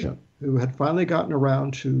was an agent who had finally gotten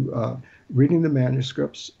around to reading the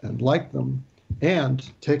manuscripts and liked them and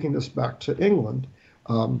taking this back to England.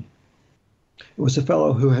 It was a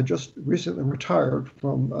fellow who had just recently retired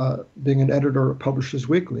from being an editor at Publishers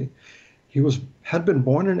Weekly. He had been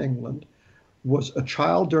born in England, was a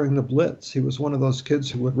child during the Blitz. He was one of those kids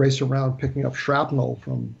who would race around picking up shrapnel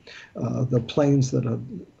from the planes or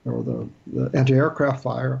the anti-aircraft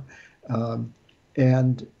fire.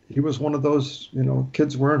 And he was one of those,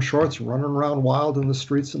 kids wearing shorts, running around wild in the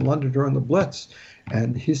streets in London during the Blitz.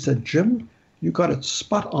 And he said, "Jim, you got it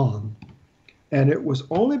spot on." And it was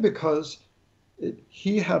only because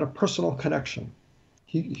he had a personal connection.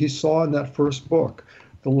 He saw in that first book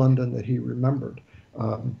the London that he remembered.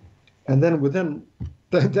 And then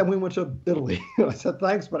then we went to Italy. I said,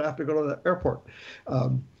 "Thanks, but I have to go to the airport."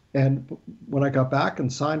 And when I got back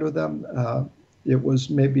and signed with them, it was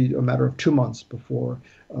maybe a matter of 2 months before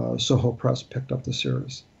Soho Press picked up the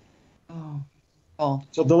series. Oh, well.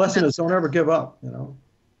 So the lesson is don't ever give up,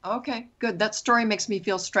 Okay, good. That story makes me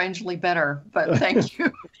feel strangely better, but thank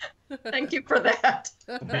you. Thank you for that.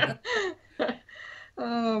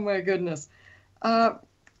 Oh, my goodness.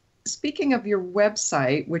 Speaking of your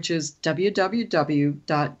website, which is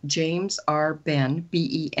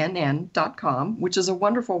www.jamesrbenn.com, which is a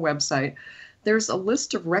wonderful website, there's a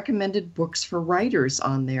list of recommended books for writers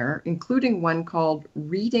on there, including one called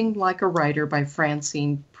Reading Like a Writer by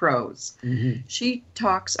Francine Prose. Mm-hmm. She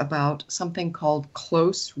talks about something called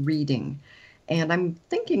close reading. And I'm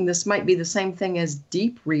thinking this might be the same thing as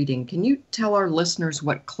deep reading. Can you tell our listeners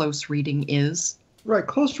what close reading is? Right.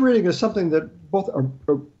 Close reading is something that both a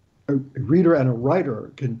reader and a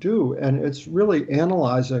writer can do. And it's really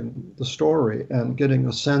analyzing the story and getting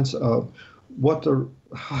a sense of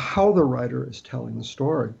how the writer is telling the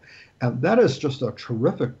story. And that is just a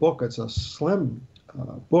terrific book. It's a slim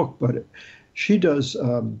book, but she does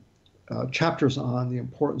chapters on the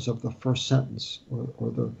importance of the first sentence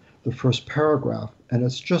or the first paragraph. And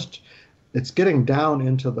it's getting down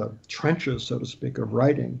into the trenches, so to speak, of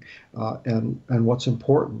writing and what's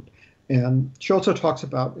important. And she also talks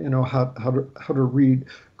about, how to read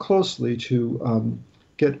closely to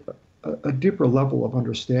get a deeper level of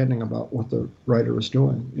understanding about what the writer is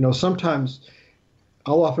doing. Sometimes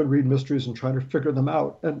I'll often read mysteries and try to figure them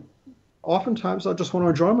out. And oftentimes I just want to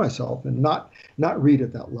enjoy myself and not read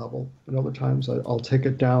at that level. And other times I'll take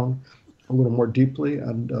it down a little more deeply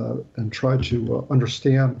and try to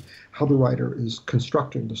understand how the writer is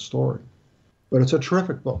constructing the story. But it's a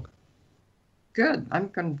terrific book. Good. I'm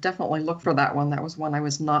going to definitely look for that one. That was one I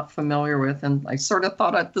was not familiar with, and I sort of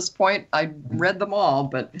thought at this point I'd read them all,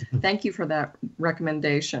 but thank you for that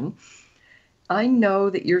recommendation. I know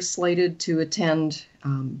that you're slated to attend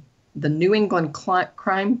the New England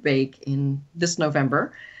Crime Bake in this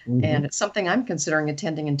November, mm-hmm. and it's something I'm considering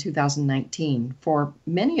attending in 2019. For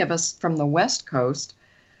many of us from the West Coast,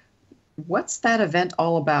 what's that event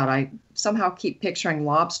all about? I somehow keep picturing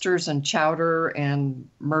lobsters and chowder and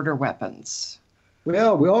murder weapons.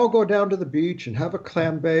 Well, we all go down to the beach and have a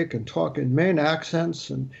clam bake and talk in Maine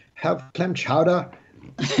accents and have clam chowder.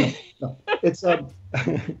 No,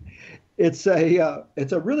 it's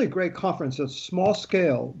a really great conference. It's small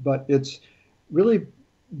scale, but it's really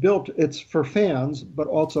built. It's for fans, but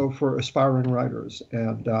also for aspiring writers,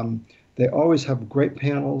 and they always have great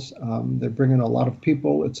panels. They bring in a lot of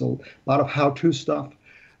people. It's a lot of how-to stuff.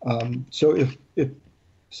 So if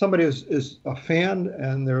somebody is a fan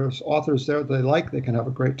and there's authors there they like, they can have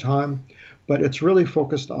a great time. But it's really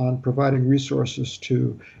focused on providing resources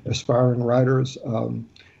to aspiring writers.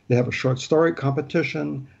 They have a short story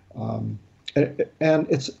competition, and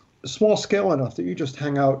it's small scale enough that you just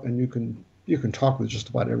hang out and you can talk with just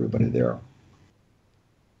about everybody there.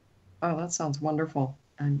 Oh, that sounds wonderful.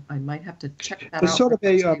 I might have to check that It's out. sort of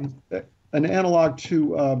an analog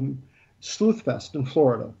to Sleuthfest in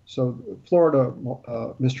Florida. So Florida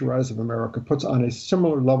Mystery Writers of America puts on a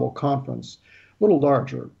similar level conference, a little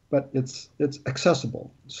larger, but it's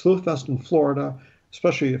accessible. Sleuthfest in Florida,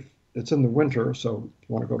 especially if it's in the winter, so if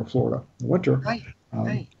you want to go to Florida in the winter, Right,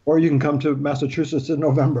 right. or you can come to Massachusetts in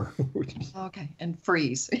November. Okay, and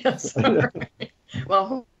freeze. Yes.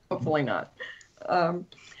 Well, hopefully not.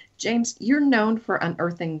 James, you're known for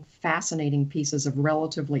unearthing fascinating pieces of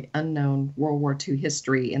relatively unknown World War II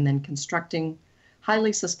history and then constructing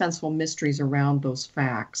highly suspenseful mysteries around those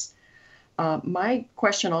facts. My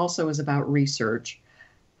question also is about research.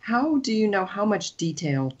 How do you know how much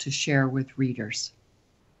detail to share with readers?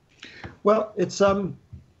 Well, it's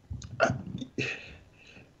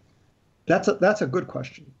that's a good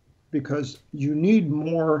question, because you need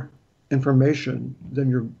more information than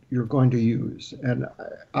you're going to use, and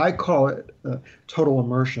I call it total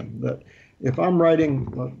immersion. That if I'm writing,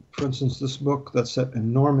 for instance, this book that's set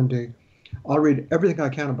in Normandy, I'll read everything I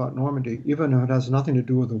can about Normandy, even if it has nothing to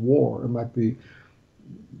do with the war. It might be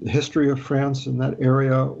the history of France in that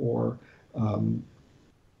area, or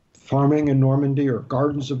farming in Normandy, or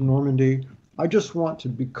gardens of Normandy. I just want to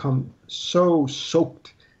become so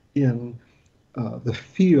soaked in the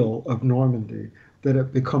feel of Normandy that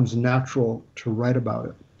it becomes natural to write about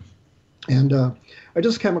it. And I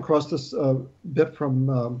just came across this bit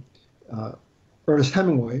from Ernest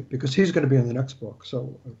Hemingway, because he's going to be in the next book.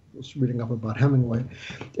 So I was reading up about Hemingway,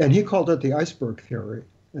 and he called it the iceberg theory.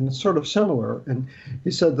 And it's sort of similar. And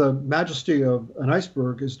he said the majesty of an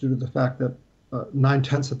iceberg is due to the fact that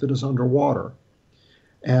 9/10 of it is underwater,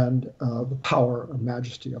 and the power and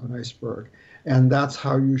majesty of an iceberg. And that's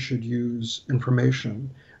how you should use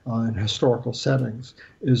information in historical settings,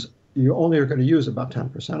 is you only are going to use about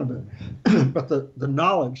 10% of it. But the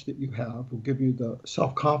knowledge that you have will give you the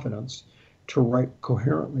self-confidence to write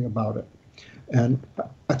coherently about it. And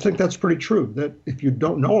I think that's pretty true, that if you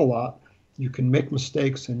don't know a lot, you can make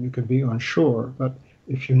mistakes and you can be unsure. But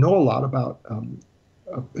if you know a lot about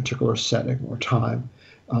a particular setting or time,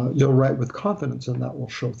 you'll write with confidence, and that will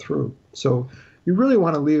show through. So you really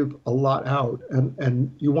want to leave a lot out,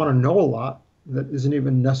 and you want to know a lot that isn't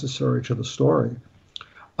even necessary to the story.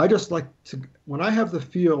 I just like to, when I have the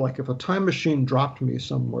feel like if a time machine dropped me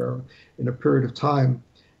somewhere in a period of time,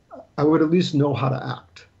 I would at least know how to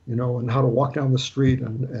act, and how to walk down the street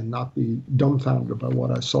and not be dumbfounded by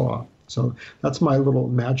what I saw. So that's my little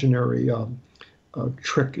imaginary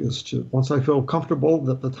trick, is to, once I feel comfortable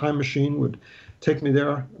that the time machine would take me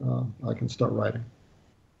there, I can start writing.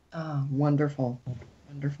 Oh, wonderful,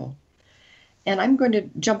 wonderful. And I'm going to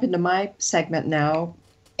jump into my segment now,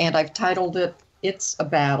 and I've titled it, It's a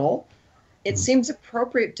Battle. It seems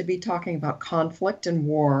appropriate to be talking about conflict and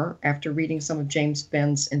war after reading some of James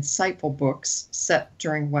Benn's insightful books set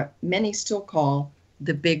during what many still call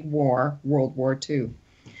the Big War, World War II.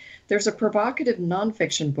 There's a provocative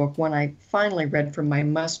nonfiction book, one I finally read from my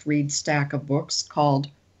must-read stack of books, called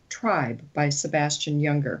Tribe by Sebastian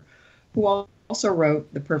Junger, who also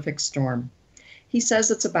wrote The Perfect Storm. He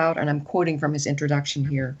says it's about, and I'm quoting from his introduction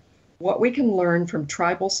here, what we can learn from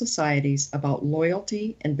tribal societies about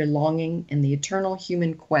loyalty and belonging in the eternal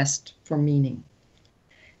human quest for meaning.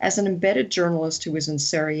 As an embedded journalist who was in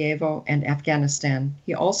Sarajevo and Afghanistan,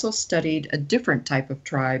 he also studied a different type of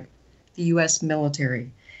tribe, the U.S.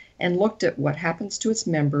 military, and looked at what happens to its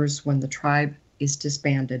members when the tribe is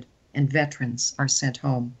disbanded and veterans are sent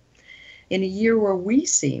home. In a year where we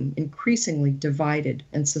seem increasingly divided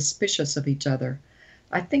and suspicious of each other,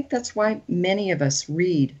 I think that's why many of us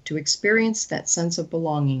read, to experience that sense of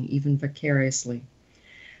belonging even vicariously.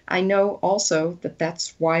 I know also that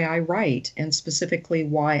that's why I write, and specifically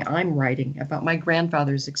why I'm writing about my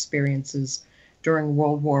grandfather's experiences during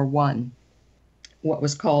World War I, what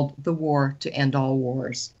was called the war to end all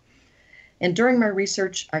wars. And during my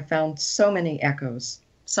research, I found so many echoes,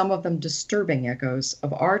 some of them disturbing echoes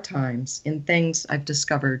of our times in things I've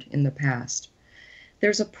discovered in the past.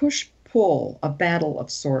 There's a push pull, a battle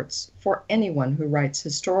of sorts, for anyone who writes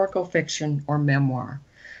historical fiction or memoir.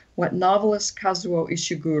 What novelist Kazuo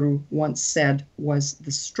Ishiguro once said was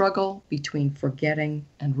the struggle between forgetting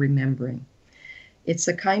and remembering. It's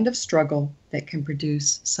a kind of struggle that can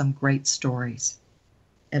produce some great stories.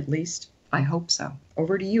 At least, I hope so.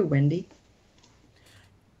 Over to you, Wendy.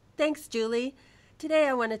 Thanks, Julie. Today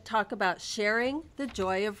I want to talk about sharing the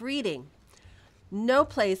joy of reading. No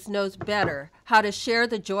place knows better how to share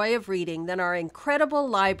the joy of reading than our incredible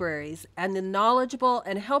libraries and the knowledgeable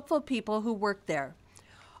and helpful people who work there.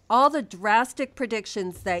 All the drastic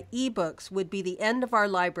predictions that ebooks would be the end of our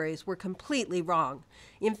libraries were completely wrong.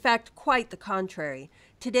 In fact, quite the contrary.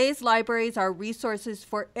 Today's libraries are resources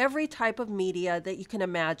for every type of media that you can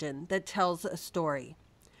imagine that tells a story.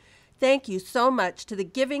 Thank you so much to the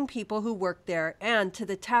giving people who work there and to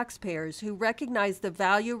the taxpayers who recognize the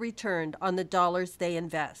value returned on the dollars they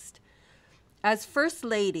invest. As First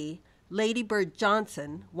Lady, Lady Bird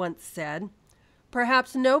Johnson, once said,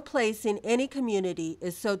 "Perhaps no place in any community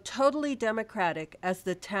is so totally democratic as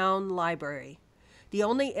the town library. The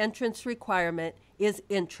only entrance requirement is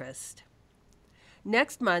interest."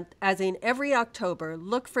 Next month, as in every October,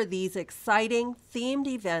 look for these exciting themed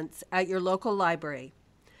events at your local library.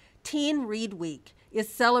 Teen Read Week is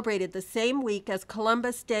celebrated the same week as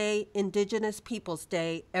Columbus Day, Indigenous Peoples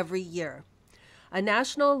Day every year. A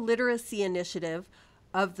national literacy initiative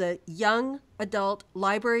of the Young Adult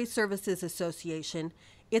Library Services Association,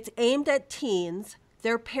 it's aimed at teens,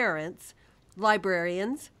 their parents,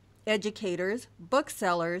 librarians, educators,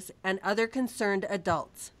 booksellers, and other concerned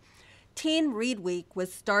adults. Teen Read Week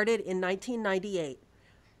was started in 1998.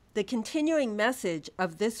 The continuing message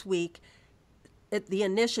of this week, the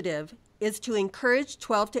initiative, is to encourage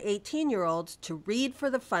 12 to 18-year-olds to read for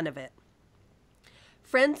the fun of it.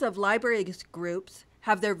 Friends of Libraries groups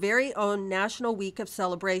have their very own National Week of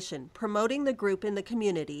Celebration, promoting the group in the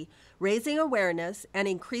community, raising awareness and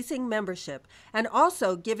increasing membership, and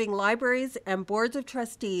also giving libraries and boards of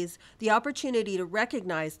trustees the opportunity to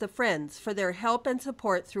recognize the friends for their help and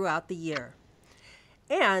support throughout the year.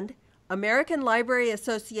 And American Library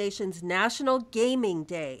Association's National Gaming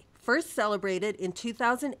Day, first celebrated in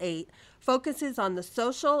 2008, focuses on the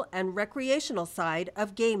social and recreational side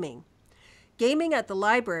of gaming. Gaming at the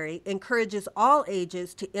library encourages all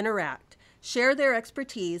ages to interact, share their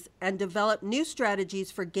expertise, and develop new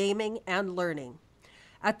strategies for gaming and learning.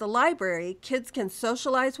 At the library, kids can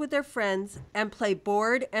socialize with their friends and play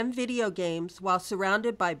board and video games while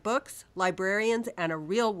surrounded by books, librarians, and a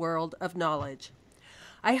real world of knowledge.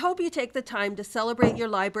 I hope you take the time to celebrate your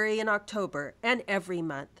library in October and every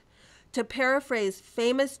month. To paraphrase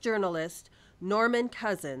famous journalist Norman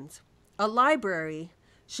Cousins, a library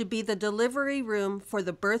should be the delivery room for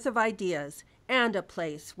the birth of ideas and a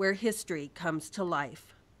place where history comes to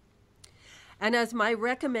life. And as my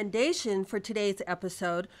recommendation for today's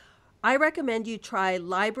episode, I recommend you try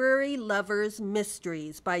Library Lovers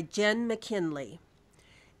Mysteries by Jen McKinley.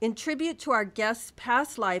 In tribute to our guest's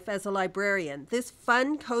past life as a librarian, this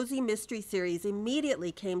fun, cozy mystery series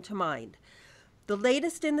immediately came to mind. The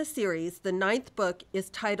latest in the series, the 9th book, is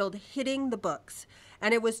titled Hitting the Books,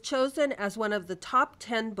 and it was chosen as one of the top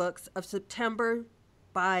 10 books of September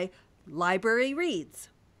by Library Reads.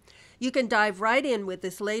 You can dive right in with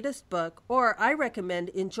this latest book, or I recommend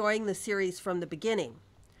enjoying the series from the beginning.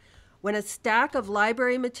 When a stack of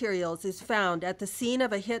library materials is found at the scene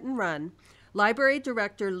of a hit and run, Library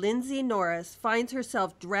Director Lindsay Norris finds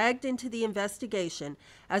herself dragged into the investigation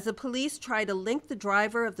as the police try to link the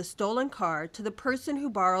driver of the stolen car to the person who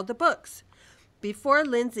borrowed the books. Before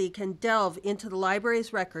Lindsay can delve into the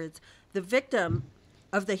library's records, the victim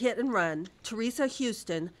of the hit and run, Teresa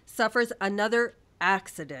Houston, suffers another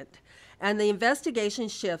accident, and the investigation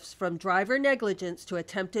shifts from driver negligence to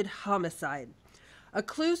attempted homicide. A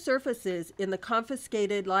clue surfaces in the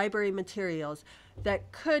confiscated library materials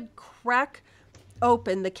that could crack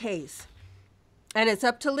open the case. And it's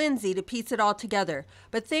up to Lindsay to piece it all together.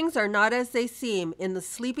 But things are not as they seem in the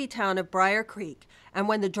sleepy town of Briar Creek. And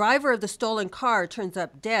when the driver of the stolen car turns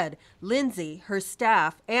up dead, Lindsay, her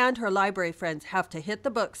staff, and her library friends have to hit the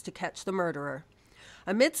books to catch the murderer.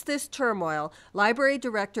 Amidst this turmoil, Library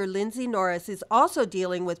Director Lindsay Norris is also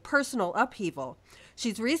dealing with personal upheaval.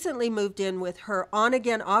 She's recently moved in with her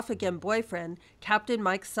on-again, off-again boyfriend, Captain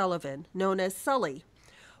Mike Sullivan, known as Sully.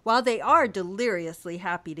 While they are deliriously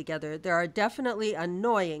happy together, there are definitely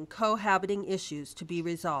annoying cohabiting issues to be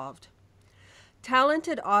resolved.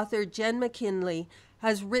 Talented author Jen McKinley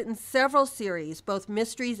has written several series, both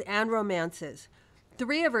mysteries and romances.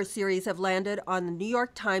 3 of her series have landed on the New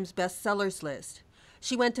York Times bestsellers list.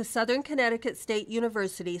 She went to Southern Connecticut State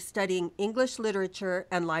University studying English literature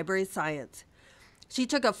and library science. She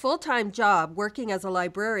took a full-time job working as a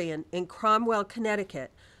librarian in Cromwell,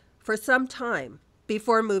 Connecticut for some time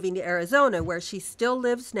before moving to Arizona, where she still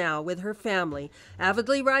lives now with her family,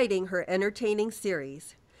 avidly writing her entertaining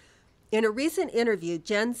series. In a recent interview,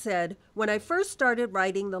 Jen said, "When I first started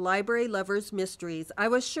writing the Library Lovers Mysteries, I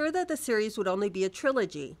was sure that the series would only be a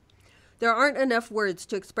trilogy. There aren't enough words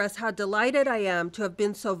to express how delighted I am to have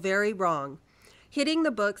been so very wrong. Hitting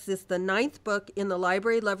the Books is the 9th book in the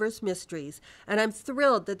Library Lovers Mysteries, and I'm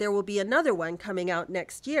thrilled that there will be another one coming out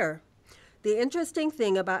next year. The interesting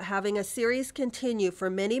thing about having a series continue for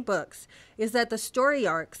many books is that the story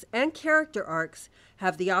arcs and character arcs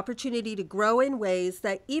have the opportunity to grow in ways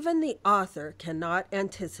that even the author cannot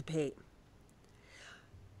anticipate."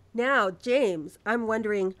 Now, James, I'm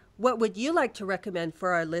wondering, what would you like to recommend for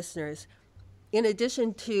our listeners, in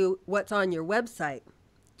addition to what's on your website?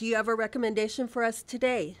 Do you have a recommendation for us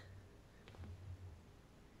today?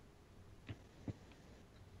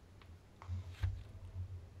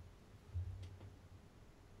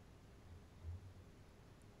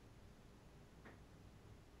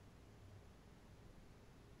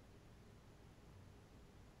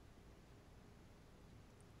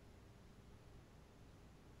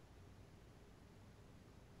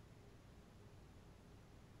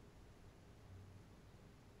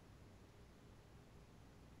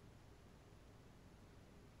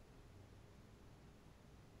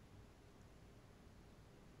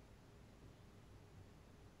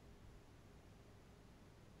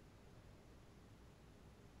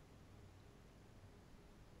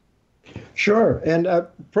 Sure. And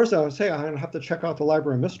first, I would say I'm going to have to check out the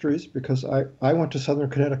Library of Mysteries because I went to Southern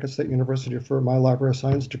Connecticut State University for my library of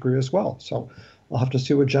science degree as well. So I'll have to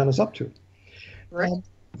see what Jen is up to. Right.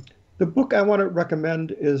 The book I want to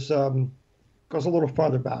recommend is goes a little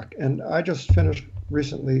farther back. And I just finished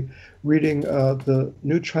recently reading the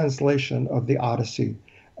new translation of The Odyssey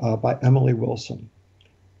by Emily Wilson.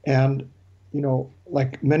 And, you know,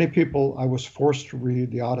 like many people, I was forced to read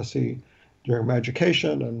The Odyssey during my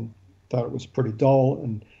education and thought it was pretty dull.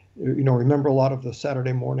 And, you know, remember a lot of the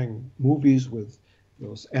Saturday morning movies with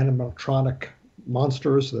those animatronic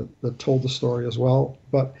monsters that told the story as well.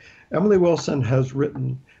 But Emily Wilson has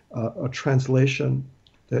written a translation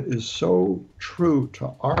that is so true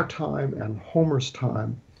to our time and Homer's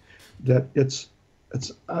time that it's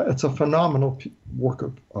a phenomenal work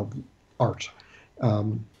of art.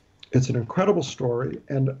 It's an incredible story,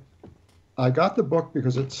 and I got the book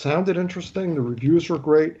because it sounded interesting, the reviews were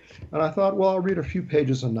great, and I thought, well, I'll read a few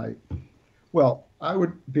pages a night. Well, I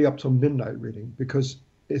would be up till midnight reading because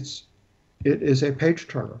it is a page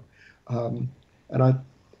turner.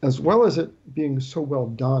 As well as it being so well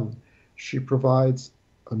done, she provides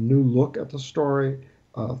a new look at the story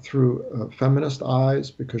through feminist eyes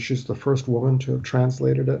because she's the first woman to have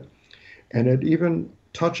translated it. And it even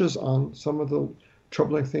touches on some of the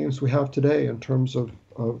troubling themes we have today in terms of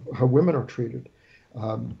how women are treated,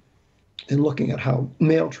 in looking at how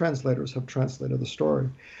male translators have translated the story.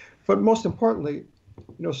 But most importantly,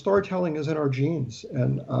 you know, storytelling is in our genes,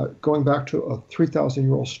 and going back to a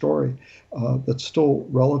 3,000-year-old story that's still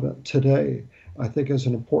relevant today, I think is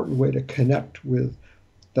an important way to connect with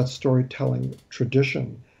that storytelling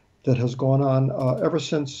tradition that has gone on ever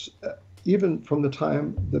since, even from the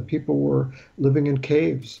time that people were living in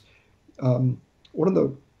caves. One of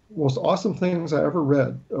the most awesome things I ever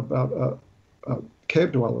read about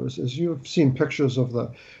cave dwellers is you've seen pictures of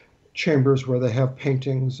the chambers where they have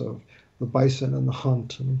paintings of the bison and the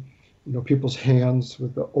hunt, and you know, people's hands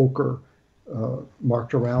with the ochre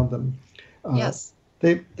marked around them. Yes.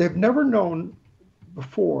 They've never known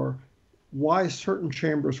before why certain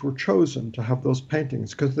chambers were chosen to have those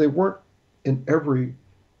paintings, because they weren't in every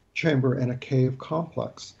chamber in a cave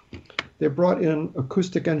complex. They brought in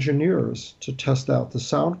acoustic engineers to test out the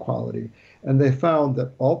sound quality, and they found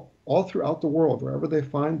that all throughout the world, wherever they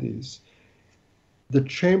find these, the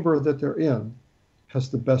chamber that they're in has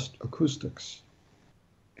the best acoustics.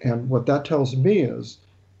 And what that tells me is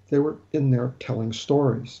they were in there telling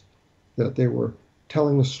stories, that they were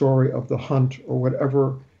telling the story of the hunt or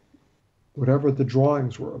whatever the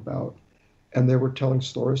drawings were about, and they were telling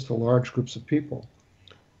stories to large groups of people.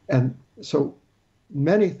 And so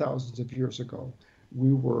many thousands of years ago,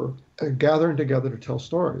 we were gathering together to tell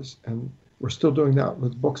stories, and we're still doing that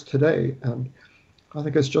with books today. And I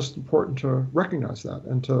think it's just important to recognize that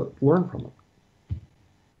and to learn from it.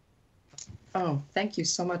 Oh, thank you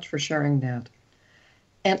so much for sharing that.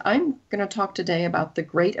 And I'm going to talk today about The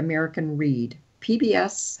Great American Read.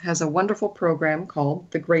 PBS has a wonderful program called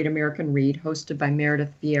The Great American Read, hosted by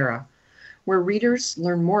Meredith Vieira, where readers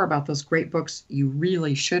learn more about those great books you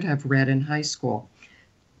really should have read in high school.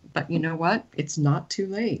 But you know what? It's not too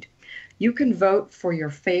late. You can vote for your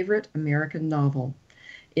favorite American novel.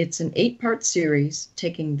 It's an 8-part series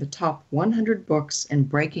taking the top 100 books and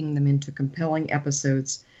breaking them into compelling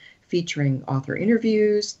episodes featuring author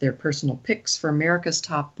interviews, their personal picks for America's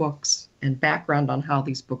top books, and background on how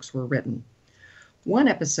these books were written. One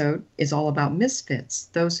episode is all about misfits,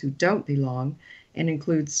 those who don't belong, and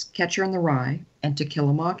includes Catcher in the Rye and To Kill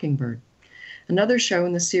a Mockingbird. Another show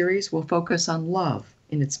in the series will focus on love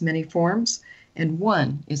in its many forms, and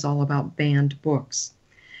one is all about banned books.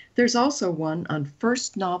 There's also one on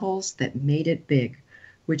first novels that made it big,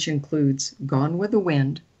 which includes Gone with the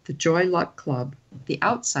Wind, The Joy Luck Club, The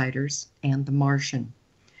Outsiders, and The Martian.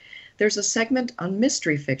 There's a segment on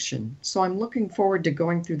mystery fiction, so I'm looking forward to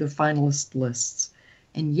going through the finalist lists.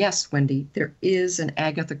 And yes, Wendy, there is an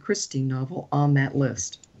Agatha Christie novel on that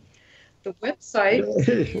list. The website,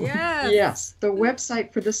 Yes. the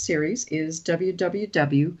website for the series is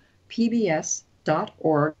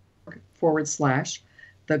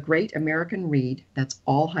www.pbs.org/The Great American Read, that's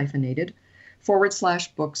all hyphenated,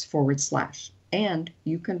 /books/. And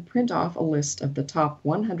you can print off a list of the top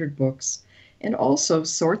 100 books and also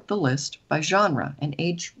sort the list by genre and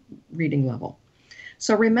age reading level.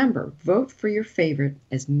 So remember, vote for your favorite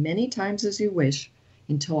as many times as you wish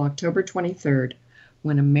until October 23rd,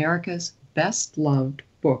 when America's best loved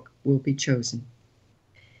book will be chosen.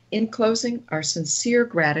 In closing, our sincere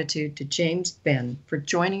gratitude to James Benn for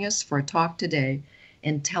joining us for a talk today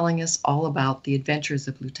and telling us all about the adventures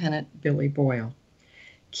of Lieutenant Billy Boyle.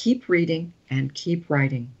 Keep reading and keep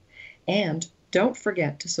writing. And don't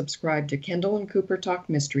forget to subscribe to Kendall and Cooper Talk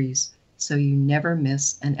Mysteries so you never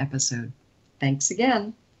miss an episode. Thanks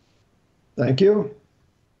again. Thank you.